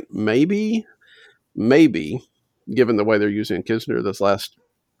feels like maybe, given the way they're using Kisner this last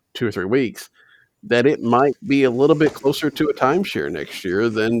 2 or 3 weeks, that it might be a little bit closer to a timeshare next year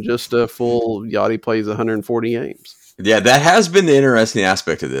than just a full Yachty plays 140 games. Yeah, that has been the interesting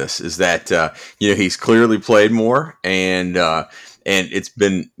aspect of this, is that he's clearly played more, and it's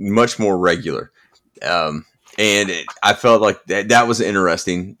been much more regular. I felt like that was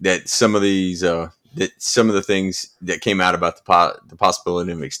interesting, that some of these that some of the things that came out about the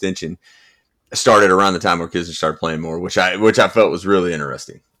possibility of an extension started around the time where Kisner started playing more, which I felt was really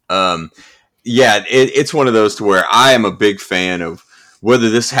interesting. It's one of those to where I am a big fan of whether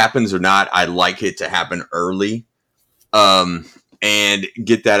this happens or not. I like it to happen early, and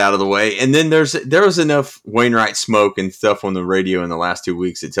get that out of the way. And then there was enough Wainwright smoke and stuff on the radio in the last 2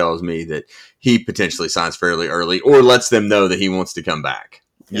 weeks that tells me that he potentially signs fairly early, or lets them know that he wants to come back.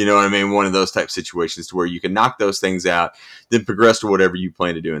 You know what I mean? One of those type situations to where you can knock those things out, then progress to whatever you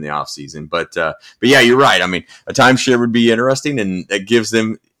plan to do in the off season. But yeah, you're right. I mean, a timeshare would be interesting, and it gives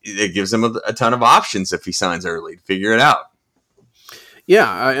them a ton of options if he signs early to figure it out.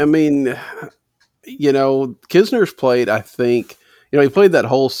 Yeah, I mean, Kisner's played, I think, he played that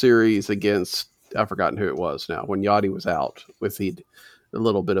whole series against, I've forgotten who it was now, when Yachty was out with a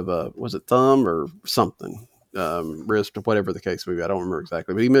little bit of was it thumb or something? Wrist, whatever the case may be. I don't remember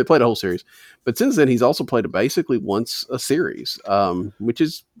exactly, but he played a whole series. But since then, he's also played basically once a series, which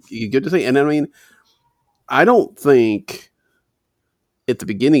is good to see. And I mean, I don't think at the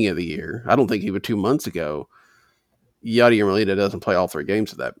beginning of the year, I don't think even 2 months ago, Yadier Molina doesn't play all 3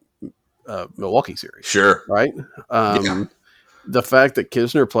 games of that Milwaukee series. Sure. Right? The fact that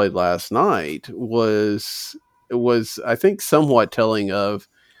Kisner played last night was was, I think, somewhat telling of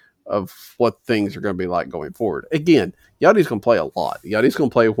what things are going to be like going forward. Again, Yadi's going to play a lot. Yadi's going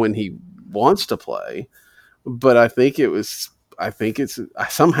to play when he wants to play, but I think it's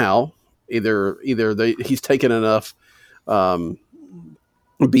somehow either he's taken enough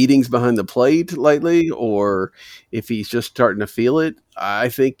beatings behind the plate lately, or if he's just starting to feel it. I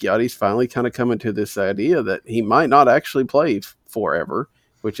think Yadi's finally kind of coming to this idea that he might not actually play forever,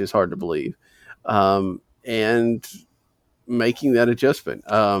 which is hard to believe, and making that adjustment.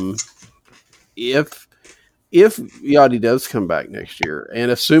 If Yadi does come back next year,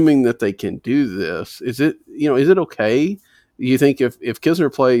 and assuming that they can do this, is it okay? You think if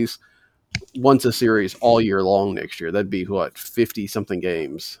Kisner plays once a series all year long next year, that'd be 50 something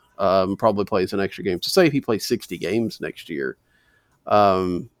games. Probably plays an extra game. So say if he plays 60 games next year,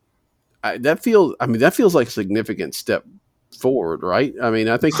 that feels like a significant step forward, right? I mean,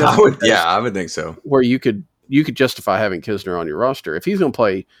 I think I would think so. Where you could justify having Kisner on your roster. If he's going to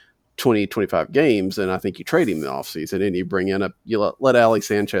play 20, 25 games, then I think you trade him in the offseason and you bring in you let Ali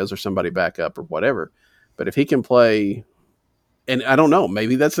Sanchez or somebody back up or whatever. But if he can play, and I don't know,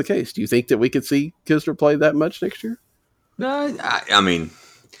 maybe that's the case. Do you think that we could see Kisner play that much next year? No, I mean,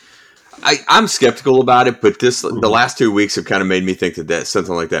 I'm skeptical about it, but the last 2 weeks have kind of made me think that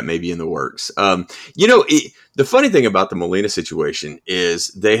something like that may be in the works. The funny thing about the Molina situation is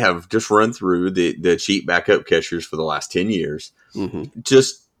they have just run through the cheap backup catchers for the last 10 years,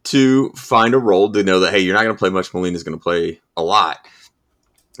 just to find a role. They know that, hey, you're not going to play much. Molina's going to play a lot.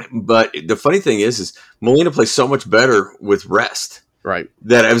 But the funny thing is Molina plays so much better with rest, right?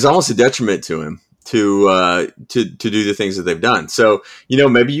 That it was almost a detriment to him to do the things that they've done. So,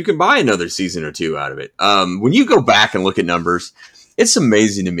 maybe you can buy another season or two out of it. When you go back and look at numbers, it's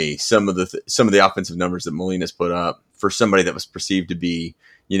amazing to me some of the offensive numbers that Molina's put up for somebody that was perceived to be,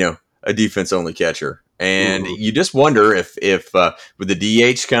 a defense only catcher. And you just wonder if with the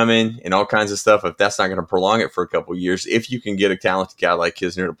DH coming and all kinds of stuff, if that's not going to prolong it for a couple of years, if you can get a talented guy like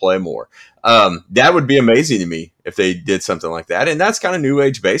Kisner to play more. That would be amazing to me if they did something like that. And that's kind of new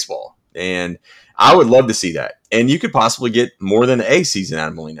age baseball. And I would love to see that. And you could possibly get more than a season out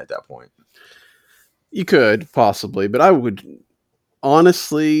of Molina at that point. You could possibly, but I would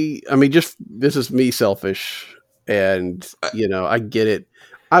honestly, I mean, just this is me selfish, and I get it.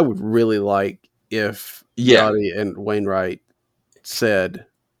 I would really like if Yadi and Wainwright said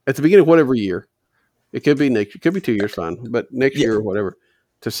at the beginning of whatever year, it could be next, it could be 2 years, fine, but next year or whatever,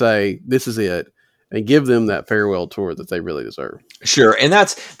 to say this is it and give them that farewell tour that they really deserve. Sure, and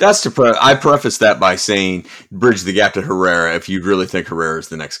that's I preface that by saying bridge the gap to Herrera if you really think Herrera is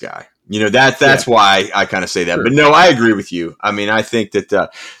the next guy. That's why I kind of say that. Sure. But no, I agree with you. I mean, I think that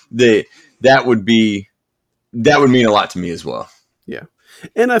that would mean a lot to me as well. Yeah,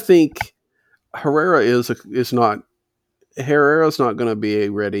 and I think Herrera is not going to be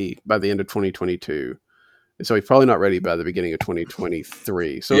ready by the end of 2022. So he's probably not ready by the beginning of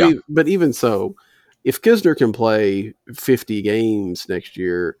 2023. So, but even so, if Kisner can play 50 games next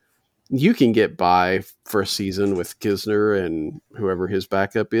year, you can get by for a season with Kisner and whoever his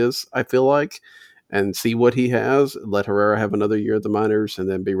backup is, I feel like, and see what he has. Let Herrera have another year at the minors and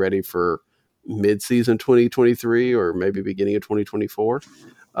then be ready for mid-season 2023 or maybe beginning of 2024.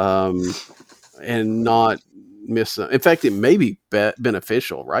 And not miss them. In fact, it may be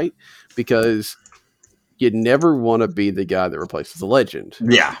beneficial, right? Because you never want to be the guy that replaces the legend.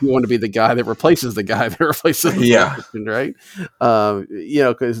 Yeah. You want to be the guy that replaces the guy that replaces the legend, right?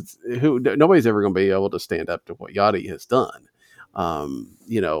 Because nobody's ever going to be able to stand up to what Yadi has done.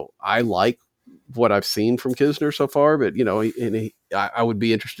 I like what I've seen from Kisner so far, but, I would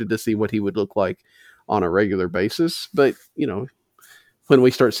be interested to see what he would look like on a regular basis. But, when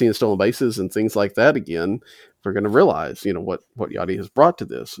we start seeing stolen bases and things like that again, we're going to realize, what Yadi has brought to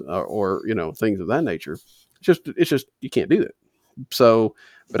this, or things of that nature. It's just you can't do that. So,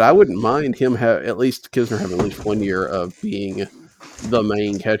 but I wouldn't mind him at least Kisner having at least 1 year of being the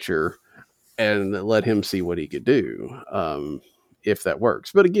main catcher and let him see what he could do, if that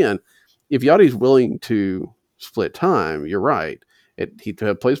works. But again, if Yadi's willing to split time, you're right. He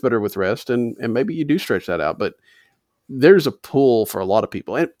plays better with rest, and maybe you do stretch that out, but there's a pull for a lot of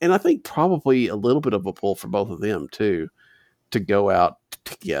people. And I think probably a little bit of a pull for both of them too, to go out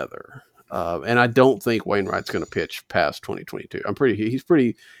together. And I don't think Wainwright's going to pitch past 2022.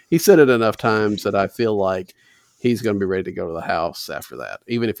 He said it enough times that I feel like he's going to be ready to go to the house after that,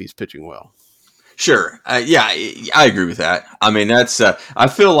 even if he's pitching well. Sure. I agree with that. I mean, that's, I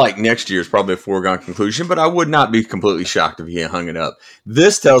feel like next year is probably a foregone conclusion, but I would not be completely shocked if he hung it up.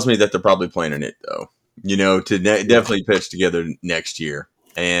 This tells me that they're probably planning it though. To definitely pitch together next year.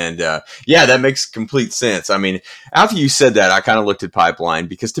 And yeah, that makes complete sense. I mean, after you said that, I kind of looked at pipeline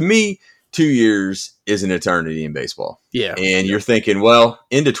because to me, 2 years is an eternity in baseball. Yeah. And you're thinking, well,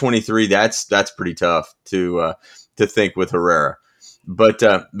 into 23, that's pretty tough to think with Herrera. But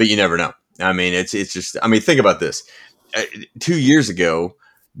you never know. I mean, it's just, I mean, think about this. 2 years ago,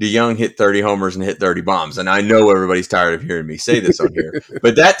 DeYoung hit 30 homers and hit 30 bombs. And I know everybody's tired of hearing me say this on here,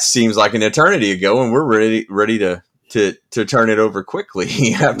 but that seems like an eternity ago, and we're ready to turn it over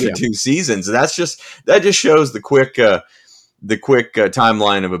quickly after 2 seasons. That just shows the quick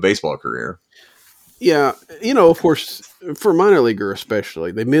timeline of a baseball career. Yeah, of course, for minor leaguer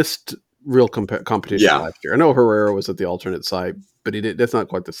especially, they missed real competition last year. I know Herrera was at the alternate site, but that's not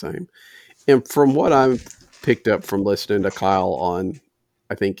quite the same. And from what I've picked up from listening to Kyle on,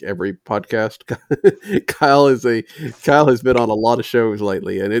 I think every podcast, Kyle has been on a lot of shows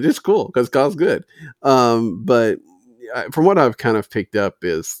lately, and it is cool because Kyle's good. But from what I've kind of picked up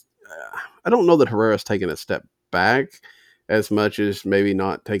is, I don't know that Herrera's taken a step back as much as maybe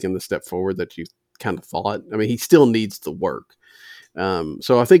not taking the step forward that you kind of thought. I mean, he still needs the work.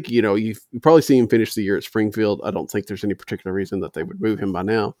 So I think, you've probably seen him finish the year at Springfield. I don't think there's any particular reason that they would move him by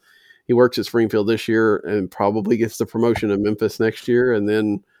now. He works at Springfield this year and probably gets the promotion to Memphis next year. And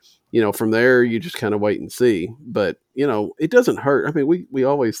then, from there, you just kind of wait and see. But, it doesn't hurt. I mean, we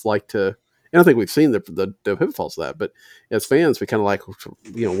always like to, and I think we've seen the pitfalls of that. But as fans, we kind of like,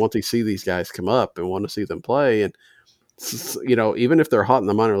 want to see these guys come up and want to see them play. And, even if they're hot in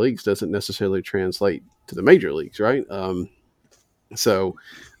the minor leagues, doesn't necessarily translate to the major leagues, right? And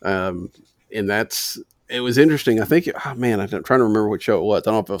it was interesting. I think, I'm trying to remember what show it was.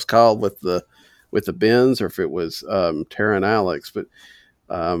 I don't know if it was Kyle with the Benz or if it was Tara and Alex, but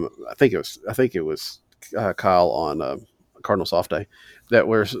I think it was Kyle on Cardinal Soft Day that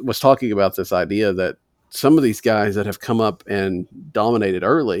was talking about this idea that some of these guys that have come up and dominated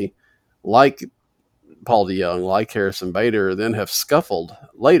early, like Paul DeYoung, like Harrison Bader, then have scuffled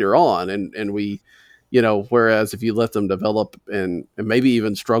later on. And we, whereas if you let them develop and maybe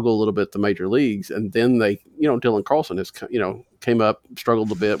even struggle a little bit at the major leagues, and then they, Dylan Carlson has, came up,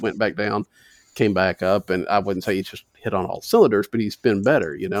 struggled a bit, went back down, came back up. And I wouldn't say he just hit on all cylinders, but he's been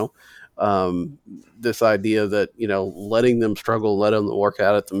better, this idea that, letting them struggle, letting them work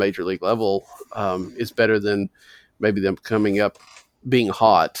out at the major league level is better than maybe them coming up, being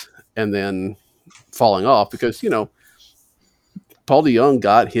hot, and then falling off, because Paul DeYoung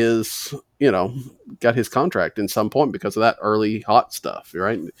got his contract in some point because of that early hot stuff,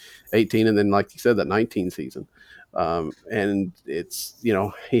 right? 18, and then like you said, that 19 season, and it's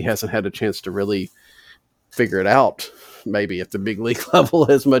he hasn't had a chance to really figure it out maybe at the big league level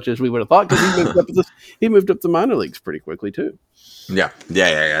as much as we would have thought, because he moved up the minor leagues pretty quickly too. Yeah.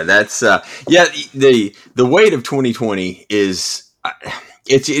 That's the weight of 2020 is.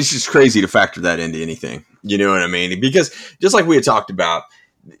 It's just crazy to factor that into anything. You know what I mean? Because just like we had talked about,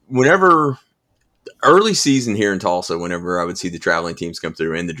 whenever early season here in Tulsa, whenever I would see the traveling teams come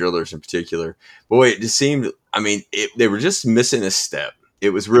through and the drillers in particular, boy, it just seemed, they were just missing a step.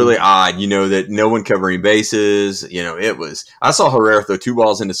 It was really odd, that no one covering bases. I saw Herrera throw 2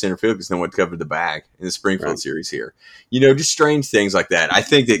 balls into center field because no one covered the bag in the Springfield series here. Just strange things like that. I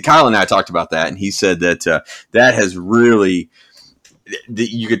think that Kyle and I talked about that, and he said that that has really,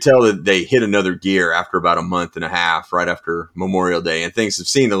 you could tell that they hit another gear after about a month and a half, right after Memorial Day, and things have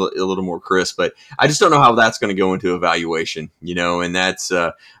seemed a little more crisp. But I just don't know how that's going to go into evaluation, and that's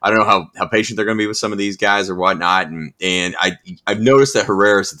I don't know how patient they're going to be with some of these guys or whatnot. And I've noticed that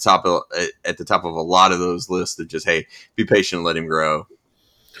Herrera's at the top of a lot of those lists that just, hey, be patient and let him grow.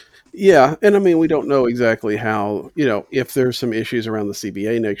 Yeah, and we don't know exactly how, if there's some issues around the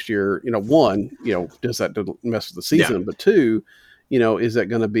CBA next year. One, does that mess with the season? Yeah. But two, is that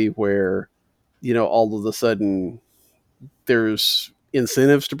going to be where, all of a sudden there's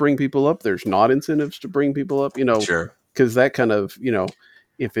incentives to bring people up? There's not incentives to bring people up, Sure. Because that kind of,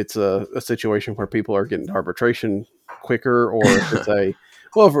 if it's a situation where people are getting to arbitration quicker, or if it's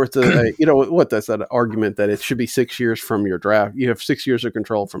that's that argument that it should be 6 years from your draft. You have 6 years of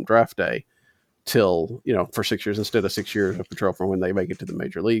control from draft day till, for 6 years instead of 6 years of control from when they make it to the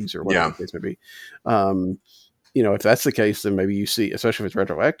major leagues or whatever the case may be. If that's the case, then maybe you see, especially if it's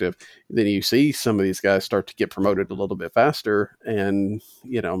retroactive, then you see some of these guys start to get promoted a little bit faster. And,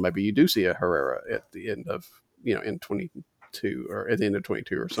 maybe you do see a Herrera at the end of, in 22 or at the end of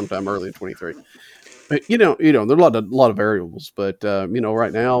 22 or sometime early in 23. But, there are a lot of variables, but,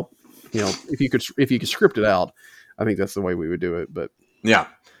 right now, if you could script it out, I think that's the way we would do it. But yeah,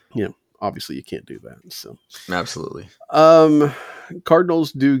 obviously you can't do that. So absolutely.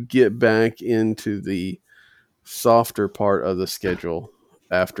 Cardinals do get back into the softer part of the schedule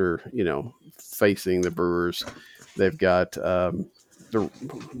after, facing the Brewers. They've got the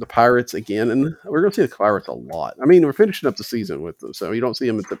Pirates again, and we're going to see the Pirates a lot. I mean, we're finishing up the season with them, so you don't see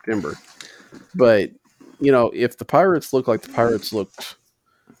them in September. But, if the Pirates look like the Pirates looked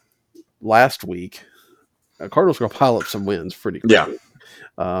last week, Cardinals are going to pile up some wins pretty quickly. Yeah.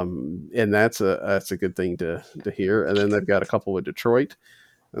 And that's a good thing to hear. And then they've got a couple with Detroit,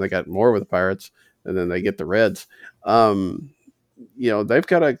 and they got more with the Pirates, and then they get the Reds. They've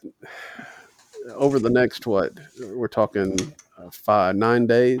got over the next, we're talking 9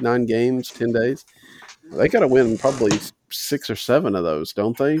 games, 10 days. They got to win probably 6 or 7 of those,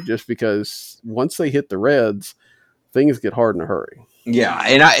 don't they? Just because once they hit the Reds, things get hard in a hurry. Yeah,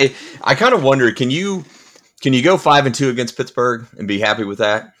 and I kind of wonder, can you go 5-2 against Pittsburgh and be happy with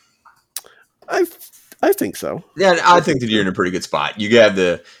that? I think so. Yeah, I think that you're in a pretty good spot. You have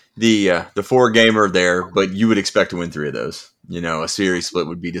the 4-gamer there, but you would expect to win 3 of those. A series split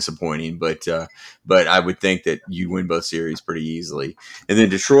would be disappointing, but I would think that you win both series pretty easily. And then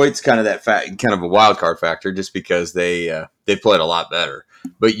Detroit's kind of kind of a wild card factor, just because they've played a lot better.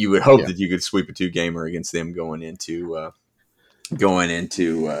 But you would hope that you could sweep a 2-gamer against them going into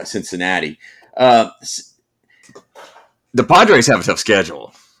Cincinnati. The Padres have a tough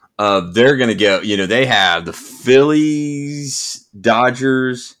schedule. They're going to go. They have the Phillies,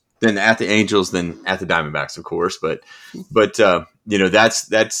 Dodgers, then at the Angels, then at the Diamondbacks, of course. But that's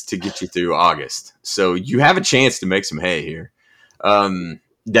to get you through August. So you have a chance to make some hay here.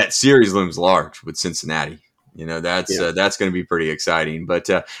 That series looms large with Cincinnati. That's going to be pretty exciting. But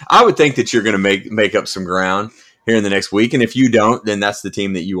I would think that you're going to make up some ground here in the next week. And if you don't, then that's the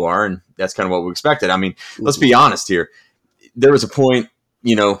team that you are, and that's kind of what we expected. I mean, let's be honest here. There was a point,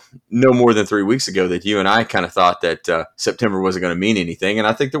 no more than 3 weeks ago, that you and I kind of thought that September wasn't going to mean anything, and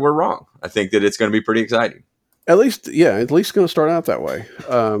I think that we're wrong. I think that it's going to be pretty exciting. At least going to start out that way.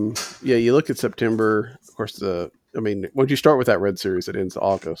 You look at September, of course. Once you start with that Red Series, it ends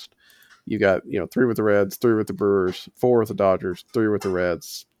August. You got 3 with the Reds, 3 with the Brewers, 4 with the Dodgers, 3 with the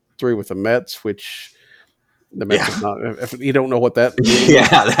Reds, 3 with the Mets, which the Mets is not. If you don't know what that means.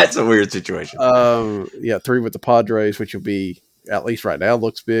 Yeah, that's a weird situation. 3 with the Padres, which will be, at least right now,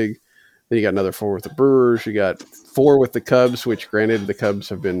 looks big. Then you got another 4 with the Brewers. You got 4 with the Cubs, which, granted, the Cubs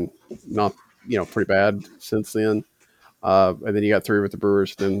have been not pretty bad since then. And then you got 3 with the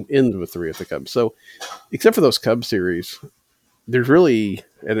Brewers, then ends with 3 with the Cubs. So, except for those Cubs series, there's really,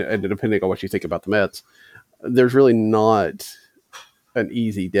 and depending on what you think about the Mets, there's really not an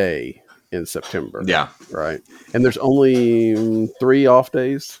easy day in September. Yeah. Right. And there's only 3 off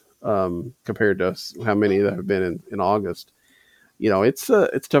days compared to how many that have been in August. It's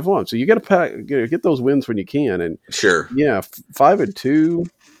a tough one. So you got to get those wins when you can. And sure. Yeah. 5-2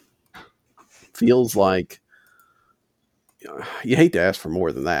 feels like you hate to ask for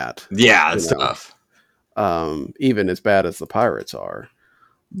more than that. Yeah. It's tough. Even as bad as the Pirates are,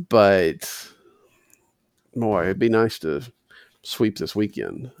 but boy, it'd be nice to sweep this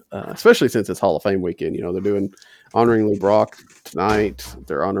weekend, especially since it's Hall of Fame weekend. They're honoring Lou Brock tonight.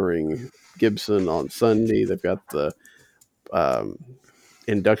 They're honoring Gibson on Sunday. They've got the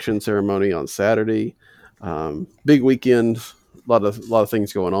induction ceremony on Saturday. Big weekend, a lot of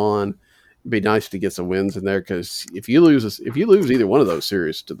things going on. It'd be nice to get some wins in there, because if you lose either one of those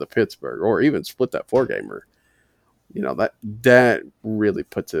series to the Pittsburgh, or even split that 4-gamer, that really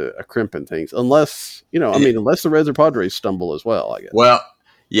puts a crimp in things. Unless unless the Reds or Padres stumble as well, I guess. Well,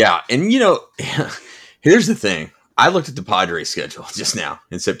 yeah, and here's the thing. I looked at the Padres schedule just now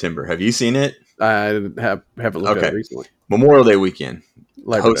in September. Have you seen it? I haven't looked at it recently. Memorial Day weekend,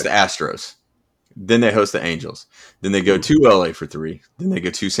 host Day. the Astros. Then they host the Angels. Then they go to LA for 3. Then they go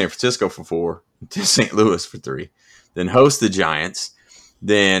to San Francisco for 4. To St. Louis for 3. Then host the Giants.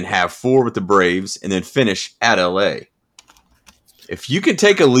 Then have 4 with the Braves. And then finish at LA. If you can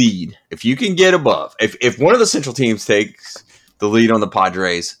take a lead, if you can get above, if one of the Central teams takes the lead on the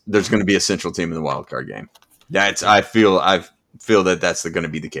Padres, there's going to be a Central team in the wild card game. I feel that that's going to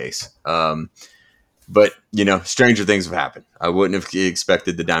be the case. But, stranger things have happened. I wouldn't have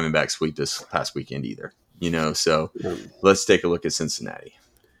expected the Diamondbacks sweep this past weekend either. So let's take a look at Cincinnati.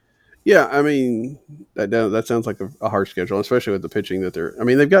 Yeah, that sounds like a hard schedule, especially with the pitching that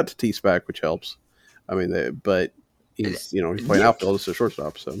they've got Tatis back, which helps. But he's playing outfield as a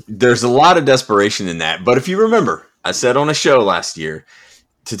shortstop. So there's a lot of desperation in that. But if you remember, I said on a show last year,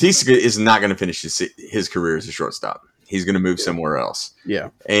 Tatis is not going to finish his career as a shortstop. He's going to move somewhere else. Yeah.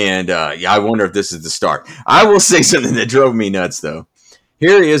 And I wonder if this is the start. I will say something that drove me nuts, though.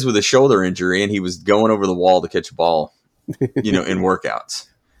 Here he is with a shoulder injury, and he was going over the wall to catch a ball, in workouts.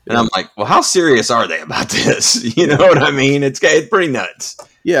 And I'm like, well, how serious are they about this? You know what I mean? It's pretty nuts.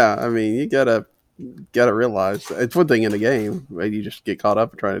 Yeah, I mean, you gotta realize it's one thing in the game, right? You just get caught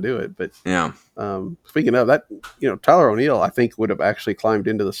up and trying to do it. But Yeah. Speaking of that, Tyler O'Neill, I think would have actually climbed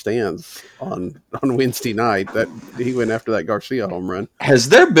into the stands on Wednesday night. That he went after that Garcia home run. Has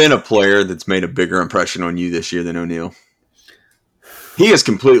there been a player that's made a bigger impression on you this year than O'Neill? He has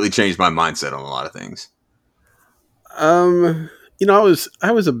completely changed my mindset on a lot of things. I was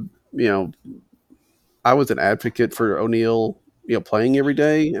an advocate for O'Neill, playing every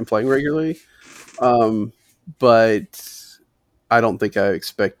day and playing regularly. But I don't think I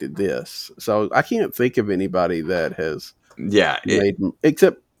expected this. So I can't think of anybody that has made,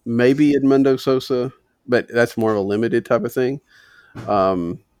 except maybe Edmundo Sosa, but that's more of a limited type of thing.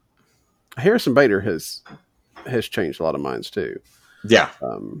 Harrison Bader has changed a lot of minds too. Yeah.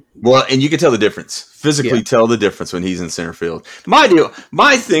 Well, and you can tell the difference. Physically tell the difference when he's in center field. My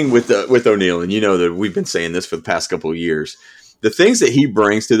thing with O'Neill, and that we've been saying this for the past couple of years, the things that he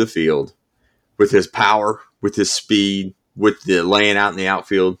brings to the field with his power, with his speed, with the laying out in the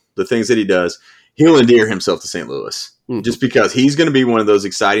outfield, the things that he does, he'll endear himself to St. Louis. Just because he's going to be one of those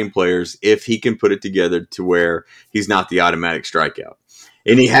exciting players if he can put it together to where he's not the automatic strikeout.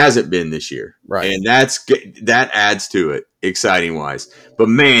 And he hasn't been this year. Right. And that adds to it, exciting wise. But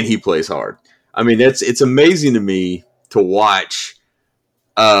man, he plays hard. I mean, it's amazing to me to watch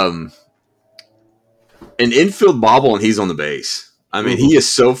an infield bobble and he's on the base. I mean, he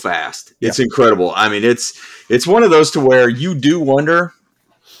is so fast. It's incredible. I mean, it's one of those to where you do wonder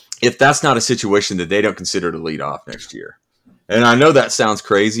if that's not a situation that they don't consider to lead off next year. And I know that sounds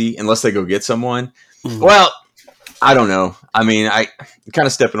crazy unless they go get someone. Well, I don't know. I mean, I'm kind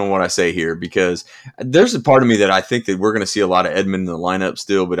of stepping on what I say here because there's a part of me that I think that we're going to see a lot of Edman in the lineup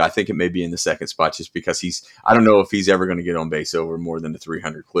still, but I think it may be in the second spot just because I don't know if he's ever going to get on base over more than the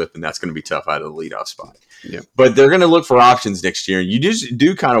 300 clip, and that's going to be tough out of the leadoff spot. Yeah. But they're going to look for options next year. You just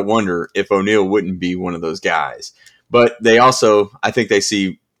do kind of wonder if O'Neill wouldn't be one of those guys. But they also, I think they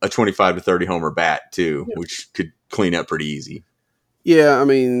see a 25 to 30 homer bat too, which could clean up pretty easy. Yeah, I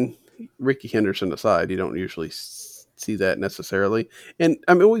mean, Ricky Henderson aside, you don't usually see that necessarily, and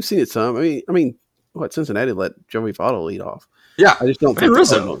I mean we've seen it some. I mean, Cincinnati let Joey Votto lead off. Yeah, I just don't think the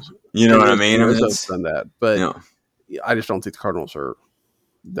Cardinals. You know what I mean? Rizzo's done that, but I just don't think the Cardinals are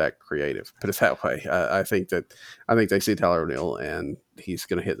that creative. Put it that way. I think they see Tyler O'Neill and he's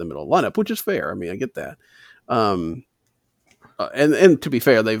going to hit the middle lineup, which is fair. I mean, I get that. And to be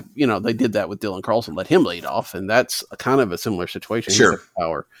fair, they did that with Dylan Carlson, let him lead off, and that's kind of a similar situation. Sure. He has the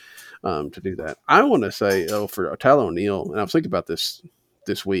power to do that. I want to say, for Tyler O'Neill, and I was thinking about this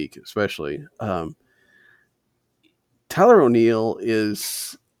week, especially. Tyler O'Neill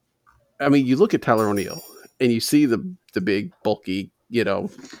is, I mean, you look at Tyler O'Neill and you see the big, bulky,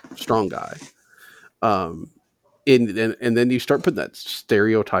 strong guy. And then you start putting that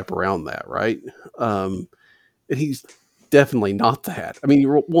stereotype around that, right? And he's definitely not that. I mean,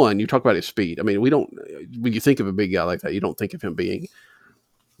 you talk about his speed. I mean, when you think of a big guy like that, you don't think of him being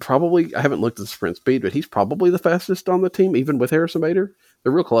probably, I haven't looked at the sprint speed, but he's probably the fastest on the team, even with Harrison Bader.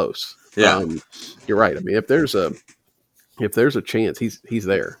 They're real close. Yeah. You're right. I mean, if there's a chance, he's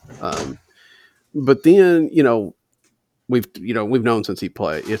there. But then, we've known since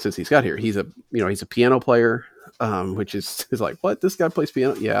he's got here, he's a piano player, which is like, what? This guy plays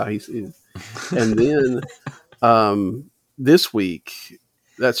piano? Yeah, he's and then this week,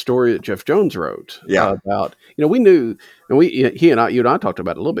 that story that Jeff Jones wrote about, we knew, and you and I talked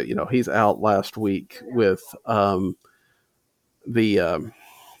about it a little bit. He's out last week with the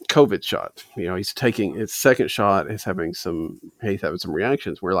COVID shot. He's taking his second shot. He's having some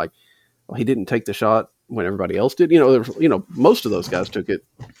reactions. We're like, well, he didn't take the shot when everybody else did. Most of those guys took it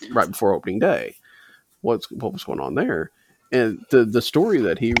right before opening day. What was going on there? And the story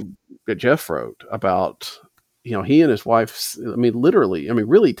that Jeff wrote about, he and his wife,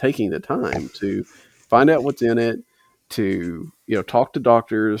 really taking the time to find out what's in it, to, talk to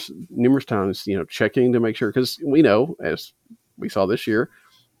doctors numerous times, checking to make sure, because we know, as we saw this year,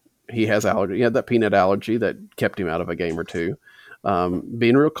 he has allergy. He had that peanut allergy that kept him out of a game or two.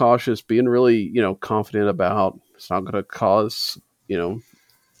 Being real cautious, being really, confident about it's not going to cause,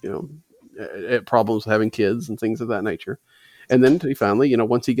 problems having kids and things of that nature. And then he finally,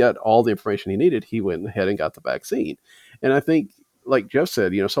 once he got all the information he needed, he went ahead and got the vaccine. And I think, like Jeff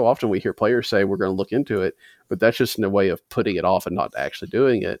said, so often we hear players say we're going to look into it, but that's just a way of putting it off and not actually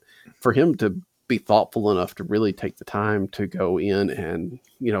doing it. For him to be thoughtful enough to really take the time to go in and,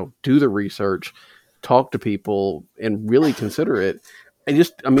 do the research, talk to people, and really consider it,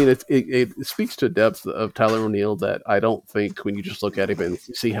 I mean, it speaks to depth of Tyler O'Neill that I don't think when you just look at him and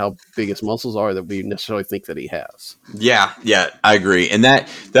see how big his muscles are that we necessarily think that he has. Yeah, I agree. And that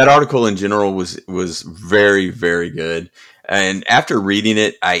article in general was very, very good. And after reading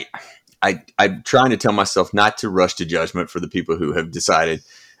it, I'm trying to tell myself not to rush to judgment for the people who have decided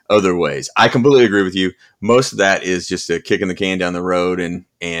other ways. I completely agree with you. Most of that is just a kicking the can down the road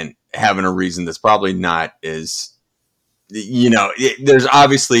and having a reason that's probably not as, there's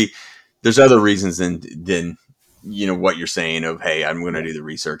other reasons than what you're saying of, hey, I'm going to do the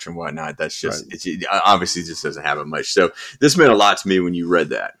research and whatnot. That's just, Right. it obviously just doesn't have it much. So this meant a lot to me when you read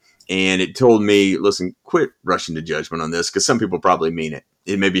that. And it told me, listen, quit rushing to judgment on this, because some people probably mean it.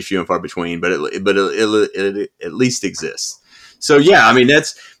 It may be few and far between, but it at least exists. So yeah, I mean,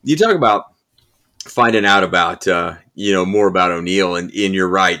 you talk about finding out about more about O'Neill, and you're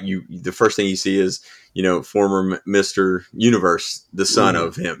right. The first thing you see is former Mr. Universe, the son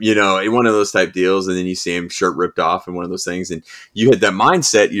of him, one of those type deals, and then you see him shirt ripped off and one of those things, and you had that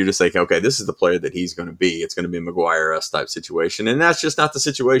mindset. You're just like, okay, this is the player that he's going to be. It's going to be a McGuire-esque type situation, and that's just not the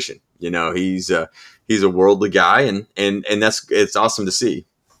situation. He's a worldly guy, and it's awesome to see.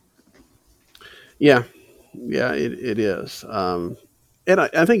 Yeah, it is. And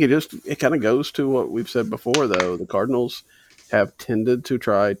I think it kind of goes to what we've said before, though. The Cardinals have tended to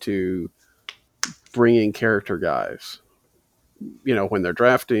try to bring in character guys, when they're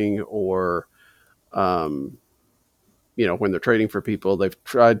drafting or, when they're trading for people. They've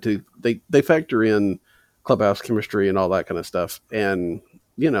tried to they factor in clubhouse chemistry and all that kind of stuff, and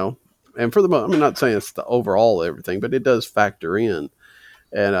and for the most, I'm not saying it's the overall everything, but it does factor in,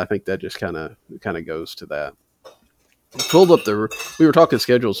 and I think that just kind of goes to that. Pulled up we were talking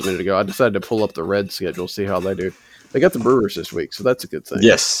schedules a minute ago. I decided to pull up the Reds schedule, see how they do. They got the Brewers this week, so that's a good thing.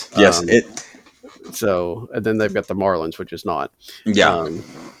 Yes. So, and then they've got the Marlins, which is not. Yeah.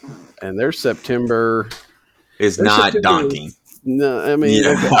 And their September is not daunting. No, I mean,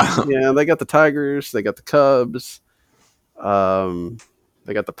 they got the Tigers, they got the Cubs,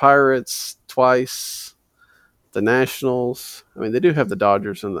 they got the Pirates twice, the Nationals. I mean, they do have the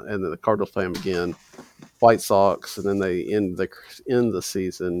Dodgers and the Cardinals play them again. White Sox, and then they end the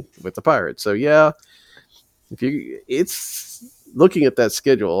season with the Pirates. So yeah, it's looking at that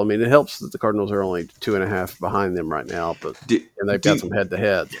schedule. I mean, it helps that the Cardinals are only 2.5 behind them right now, and they've got some head to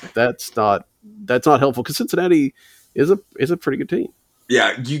head. That's not helpful, because Cincinnati is a pretty good team.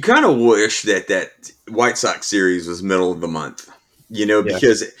 Yeah, you kind of wish that White Sox series was middle of the month,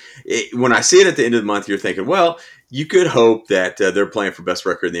 because when I see it at the end of the month, you're thinking, well, you could hope that they're playing for best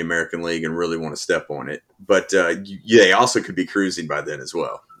record in the American League and really want to step on it. But they also could be cruising by then as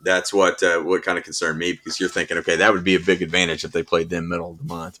well. That's what kind of concerned me, because you're thinking, okay, that would be a big advantage if they played them middle of the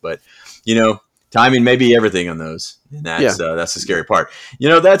month. But, timing may be everything on those. And that's the scary part.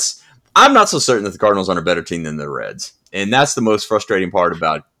 I'm not so certain that the Cardinals are a better team than the Reds. And that's the most frustrating part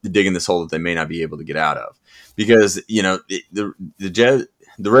about digging this hole that they may not be able to get out of. Because, the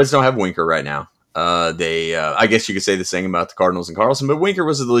Reds don't have Winker right now. I guess you could say the same about the Cardinals and Carlson, but Winker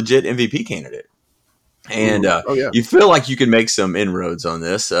was a legit MVP candidate. And you feel like you can make some inroads on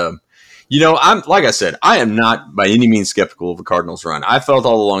this. Like I said, I am not by any means skeptical of the Cardinals run. I felt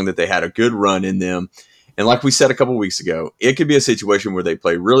all along that they had a good run in them. And like we said a couple weeks ago, it could be a situation where they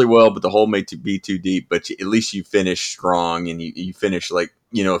play really well, but the hole may be too deep, but at least you finish strong and you finish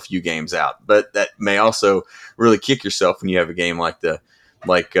a few games out. But that may also really kick yourself when you have a game like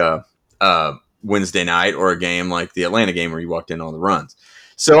Wednesday night, or a game like the Atlanta game where you walked in on the runs.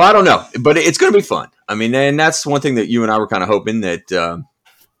 So I don't know, but it's going to be fun. I mean, and that's one thing that you and I were kind of hoping that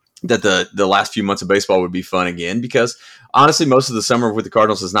the last few months of baseball would be fun again, because honestly, most of the summer with the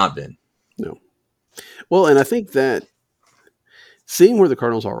Cardinals has not been. No. Well, and I think that seeing where the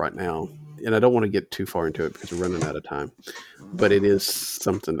Cardinals are right now, and I don't want to get too far into it because we're running out of time, but it is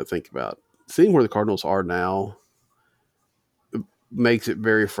something to think about. Seeing where the Cardinals are now makes it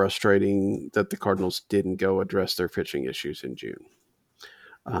very frustrating that the Cardinals didn't go address their pitching issues in June.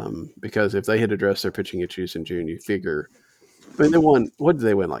 Because if they had addressed their pitching issues in June, you figure, I mean, they won, what did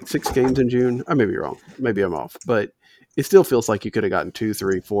they win? Like 6 games in June? I may be wrong. Maybe I'm off, but it still feels like you could have gotten 2,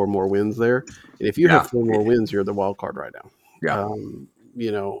 3, 4 more wins there. And if you have 4 more wins, you're the wild card right now. Yeah.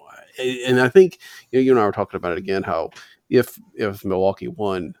 And I think you and I were talking about it again, how if Milwaukee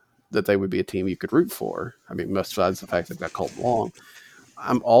won, that they would be a team you could root for. I mean, besides the fact they've got Colton Long,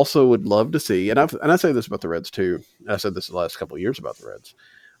 I'm also would love to see, and I say this about the Reds too. I said this the last couple of years about the Reds,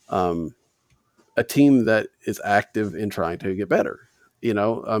 a team that is active in trying to get better.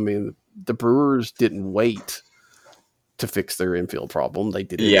 I mean, the Brewers didn't wait to fix their infield problem. They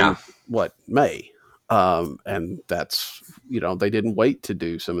did it in May. And that's, they didn't wait to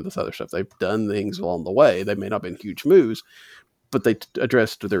do some of this other stuff. They've done things along the way. They may not have been huge moves, but they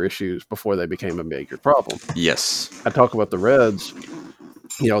addressed their issues before they became a major problem. Yes. I talk about the Reds,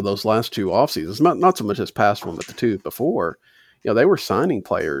 those last 2 off seasons, not so much this past one, but the 2 before, they were signing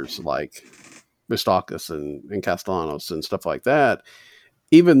players like Moustakas and Castellanos and stuff like that,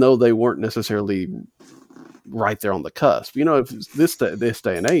 even though they weren't necessarily right there on the cusp. If this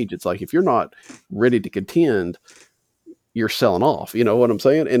day and age, it's like, if you're not ready to contend, you're selling off. You know what I'm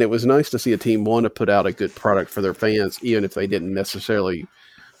saying? And it was nice to see a team want to put out a good product for their fans, even if they didn't necessarily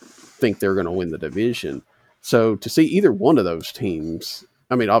think they're going to win the division. So to see either one of those teams,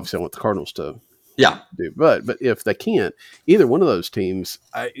 I mean, obviously I want the Cardinals to do, but if they can't, either one of those teams,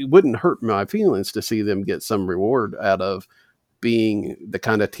 it wouldn't hurt my feelings to see them get some reward out of being the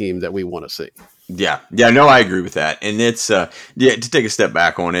kind of team that we want to see. Yeah. No, I agree with that. And it's to take a step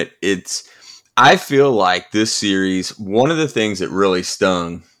back on it, I feel like this series, one of the things that really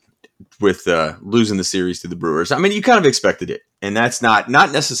stung with losing the series to the Brewers, I mean, you kind of expected it, and that's not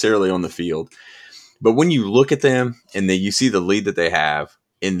necessarily on the field, but when you look at them and then you see the lead that they have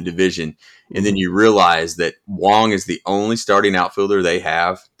in the division, and then you realize that Wong is the only starting outfielder they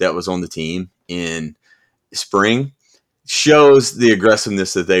have that was on the team in spring, shows the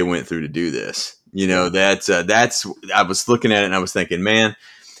aggressiveness that they went through to do this. That's I was looking at it and I was thinking, man,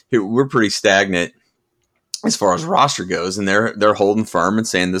 we're pretty stagnant as far as roster goes, and they're holding firm and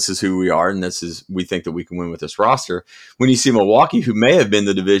saying this is who we are, and we think that we can win with this roster. When you see Milwaukee, who may have been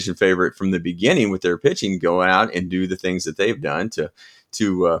the division favorite from the beginning with their pitching, go out and do the things that they've done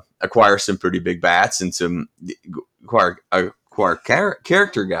to acquire some pretty big bats and some acquire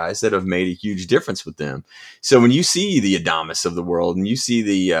character guys that have made a huge difference with them. So when you see the Adames of the world and you see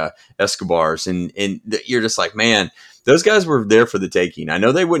the Escobars and you're just like, man, those guys were there for the taking. I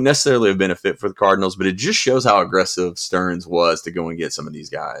know they wouldn't necessarily have been a fit for the Cardinals, but it just shows how aggressive Stearns was to go and get some of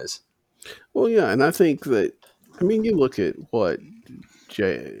these guys. Well, yeah, and I think that, I mean, you look at what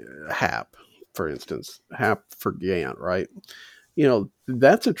Happ, for instance, Happ for Gant, right?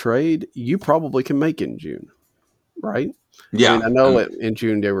 That's a trade you probably can make in June, right? Yeah, I know in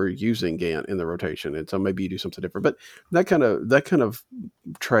June they were using Gant in the rotation, and so maybe you do something different. But that kind of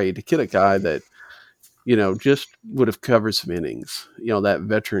trade to get a guy that just would have covered some innings, that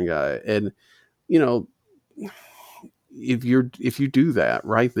veteran guy, and if you do that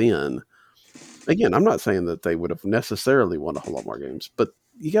right then, again, I'm not saying that they would have necessarily won a whole lot more games, but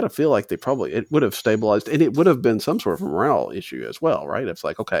you got to feel like it would have stabilized, and it would have been some sort of a morale issue as well, right? It's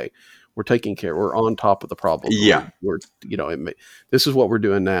like, okay, we're taking care, we're on top of the problem. Yeah, we're this is what we're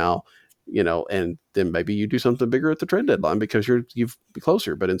doing now, and then maybe you do something bigger at the trade deadline because you've be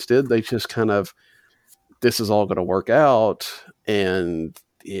closer. But instead, they just kind of, this is all going to work out, and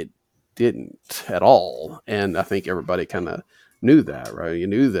it didn't at all. And I think everybody kind of knew that, right? You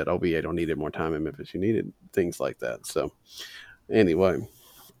knew that Oviedo needed more time in Memphis. You needed things like that. So anyway,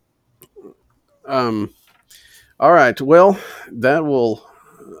 all right. Well, that will,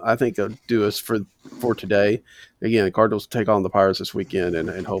 I think, do us for today. Again, the Cardinals take on the Pirates this weekend,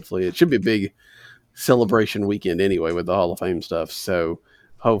 and hopefully it should be a big celebration weekend anyway with the Hall of Fame stuff. So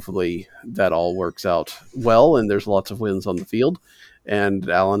hopefully that all works out well, and there's lots of wins on the field. And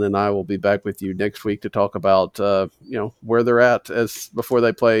Alan and I will be back with you next week to talk about where they're at as before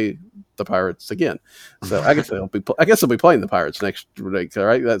they play the Pirates again. So I guess they'll be playing the Pirates next week. All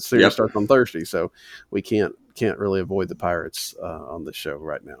right, that series starts on Thursday, so we can't really avoid the Pirates on the show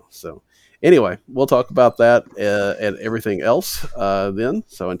right now. So anyway, we'll talk about that and everything else then.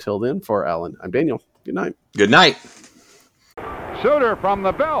 So until then, for Alan, I'm Daniel. Good night. Good night. Suter from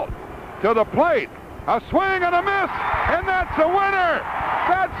the belt to the plate. A swing and a miss, and that's a winner.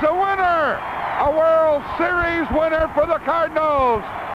 That's a winner. A World Series winner for the Cardinals.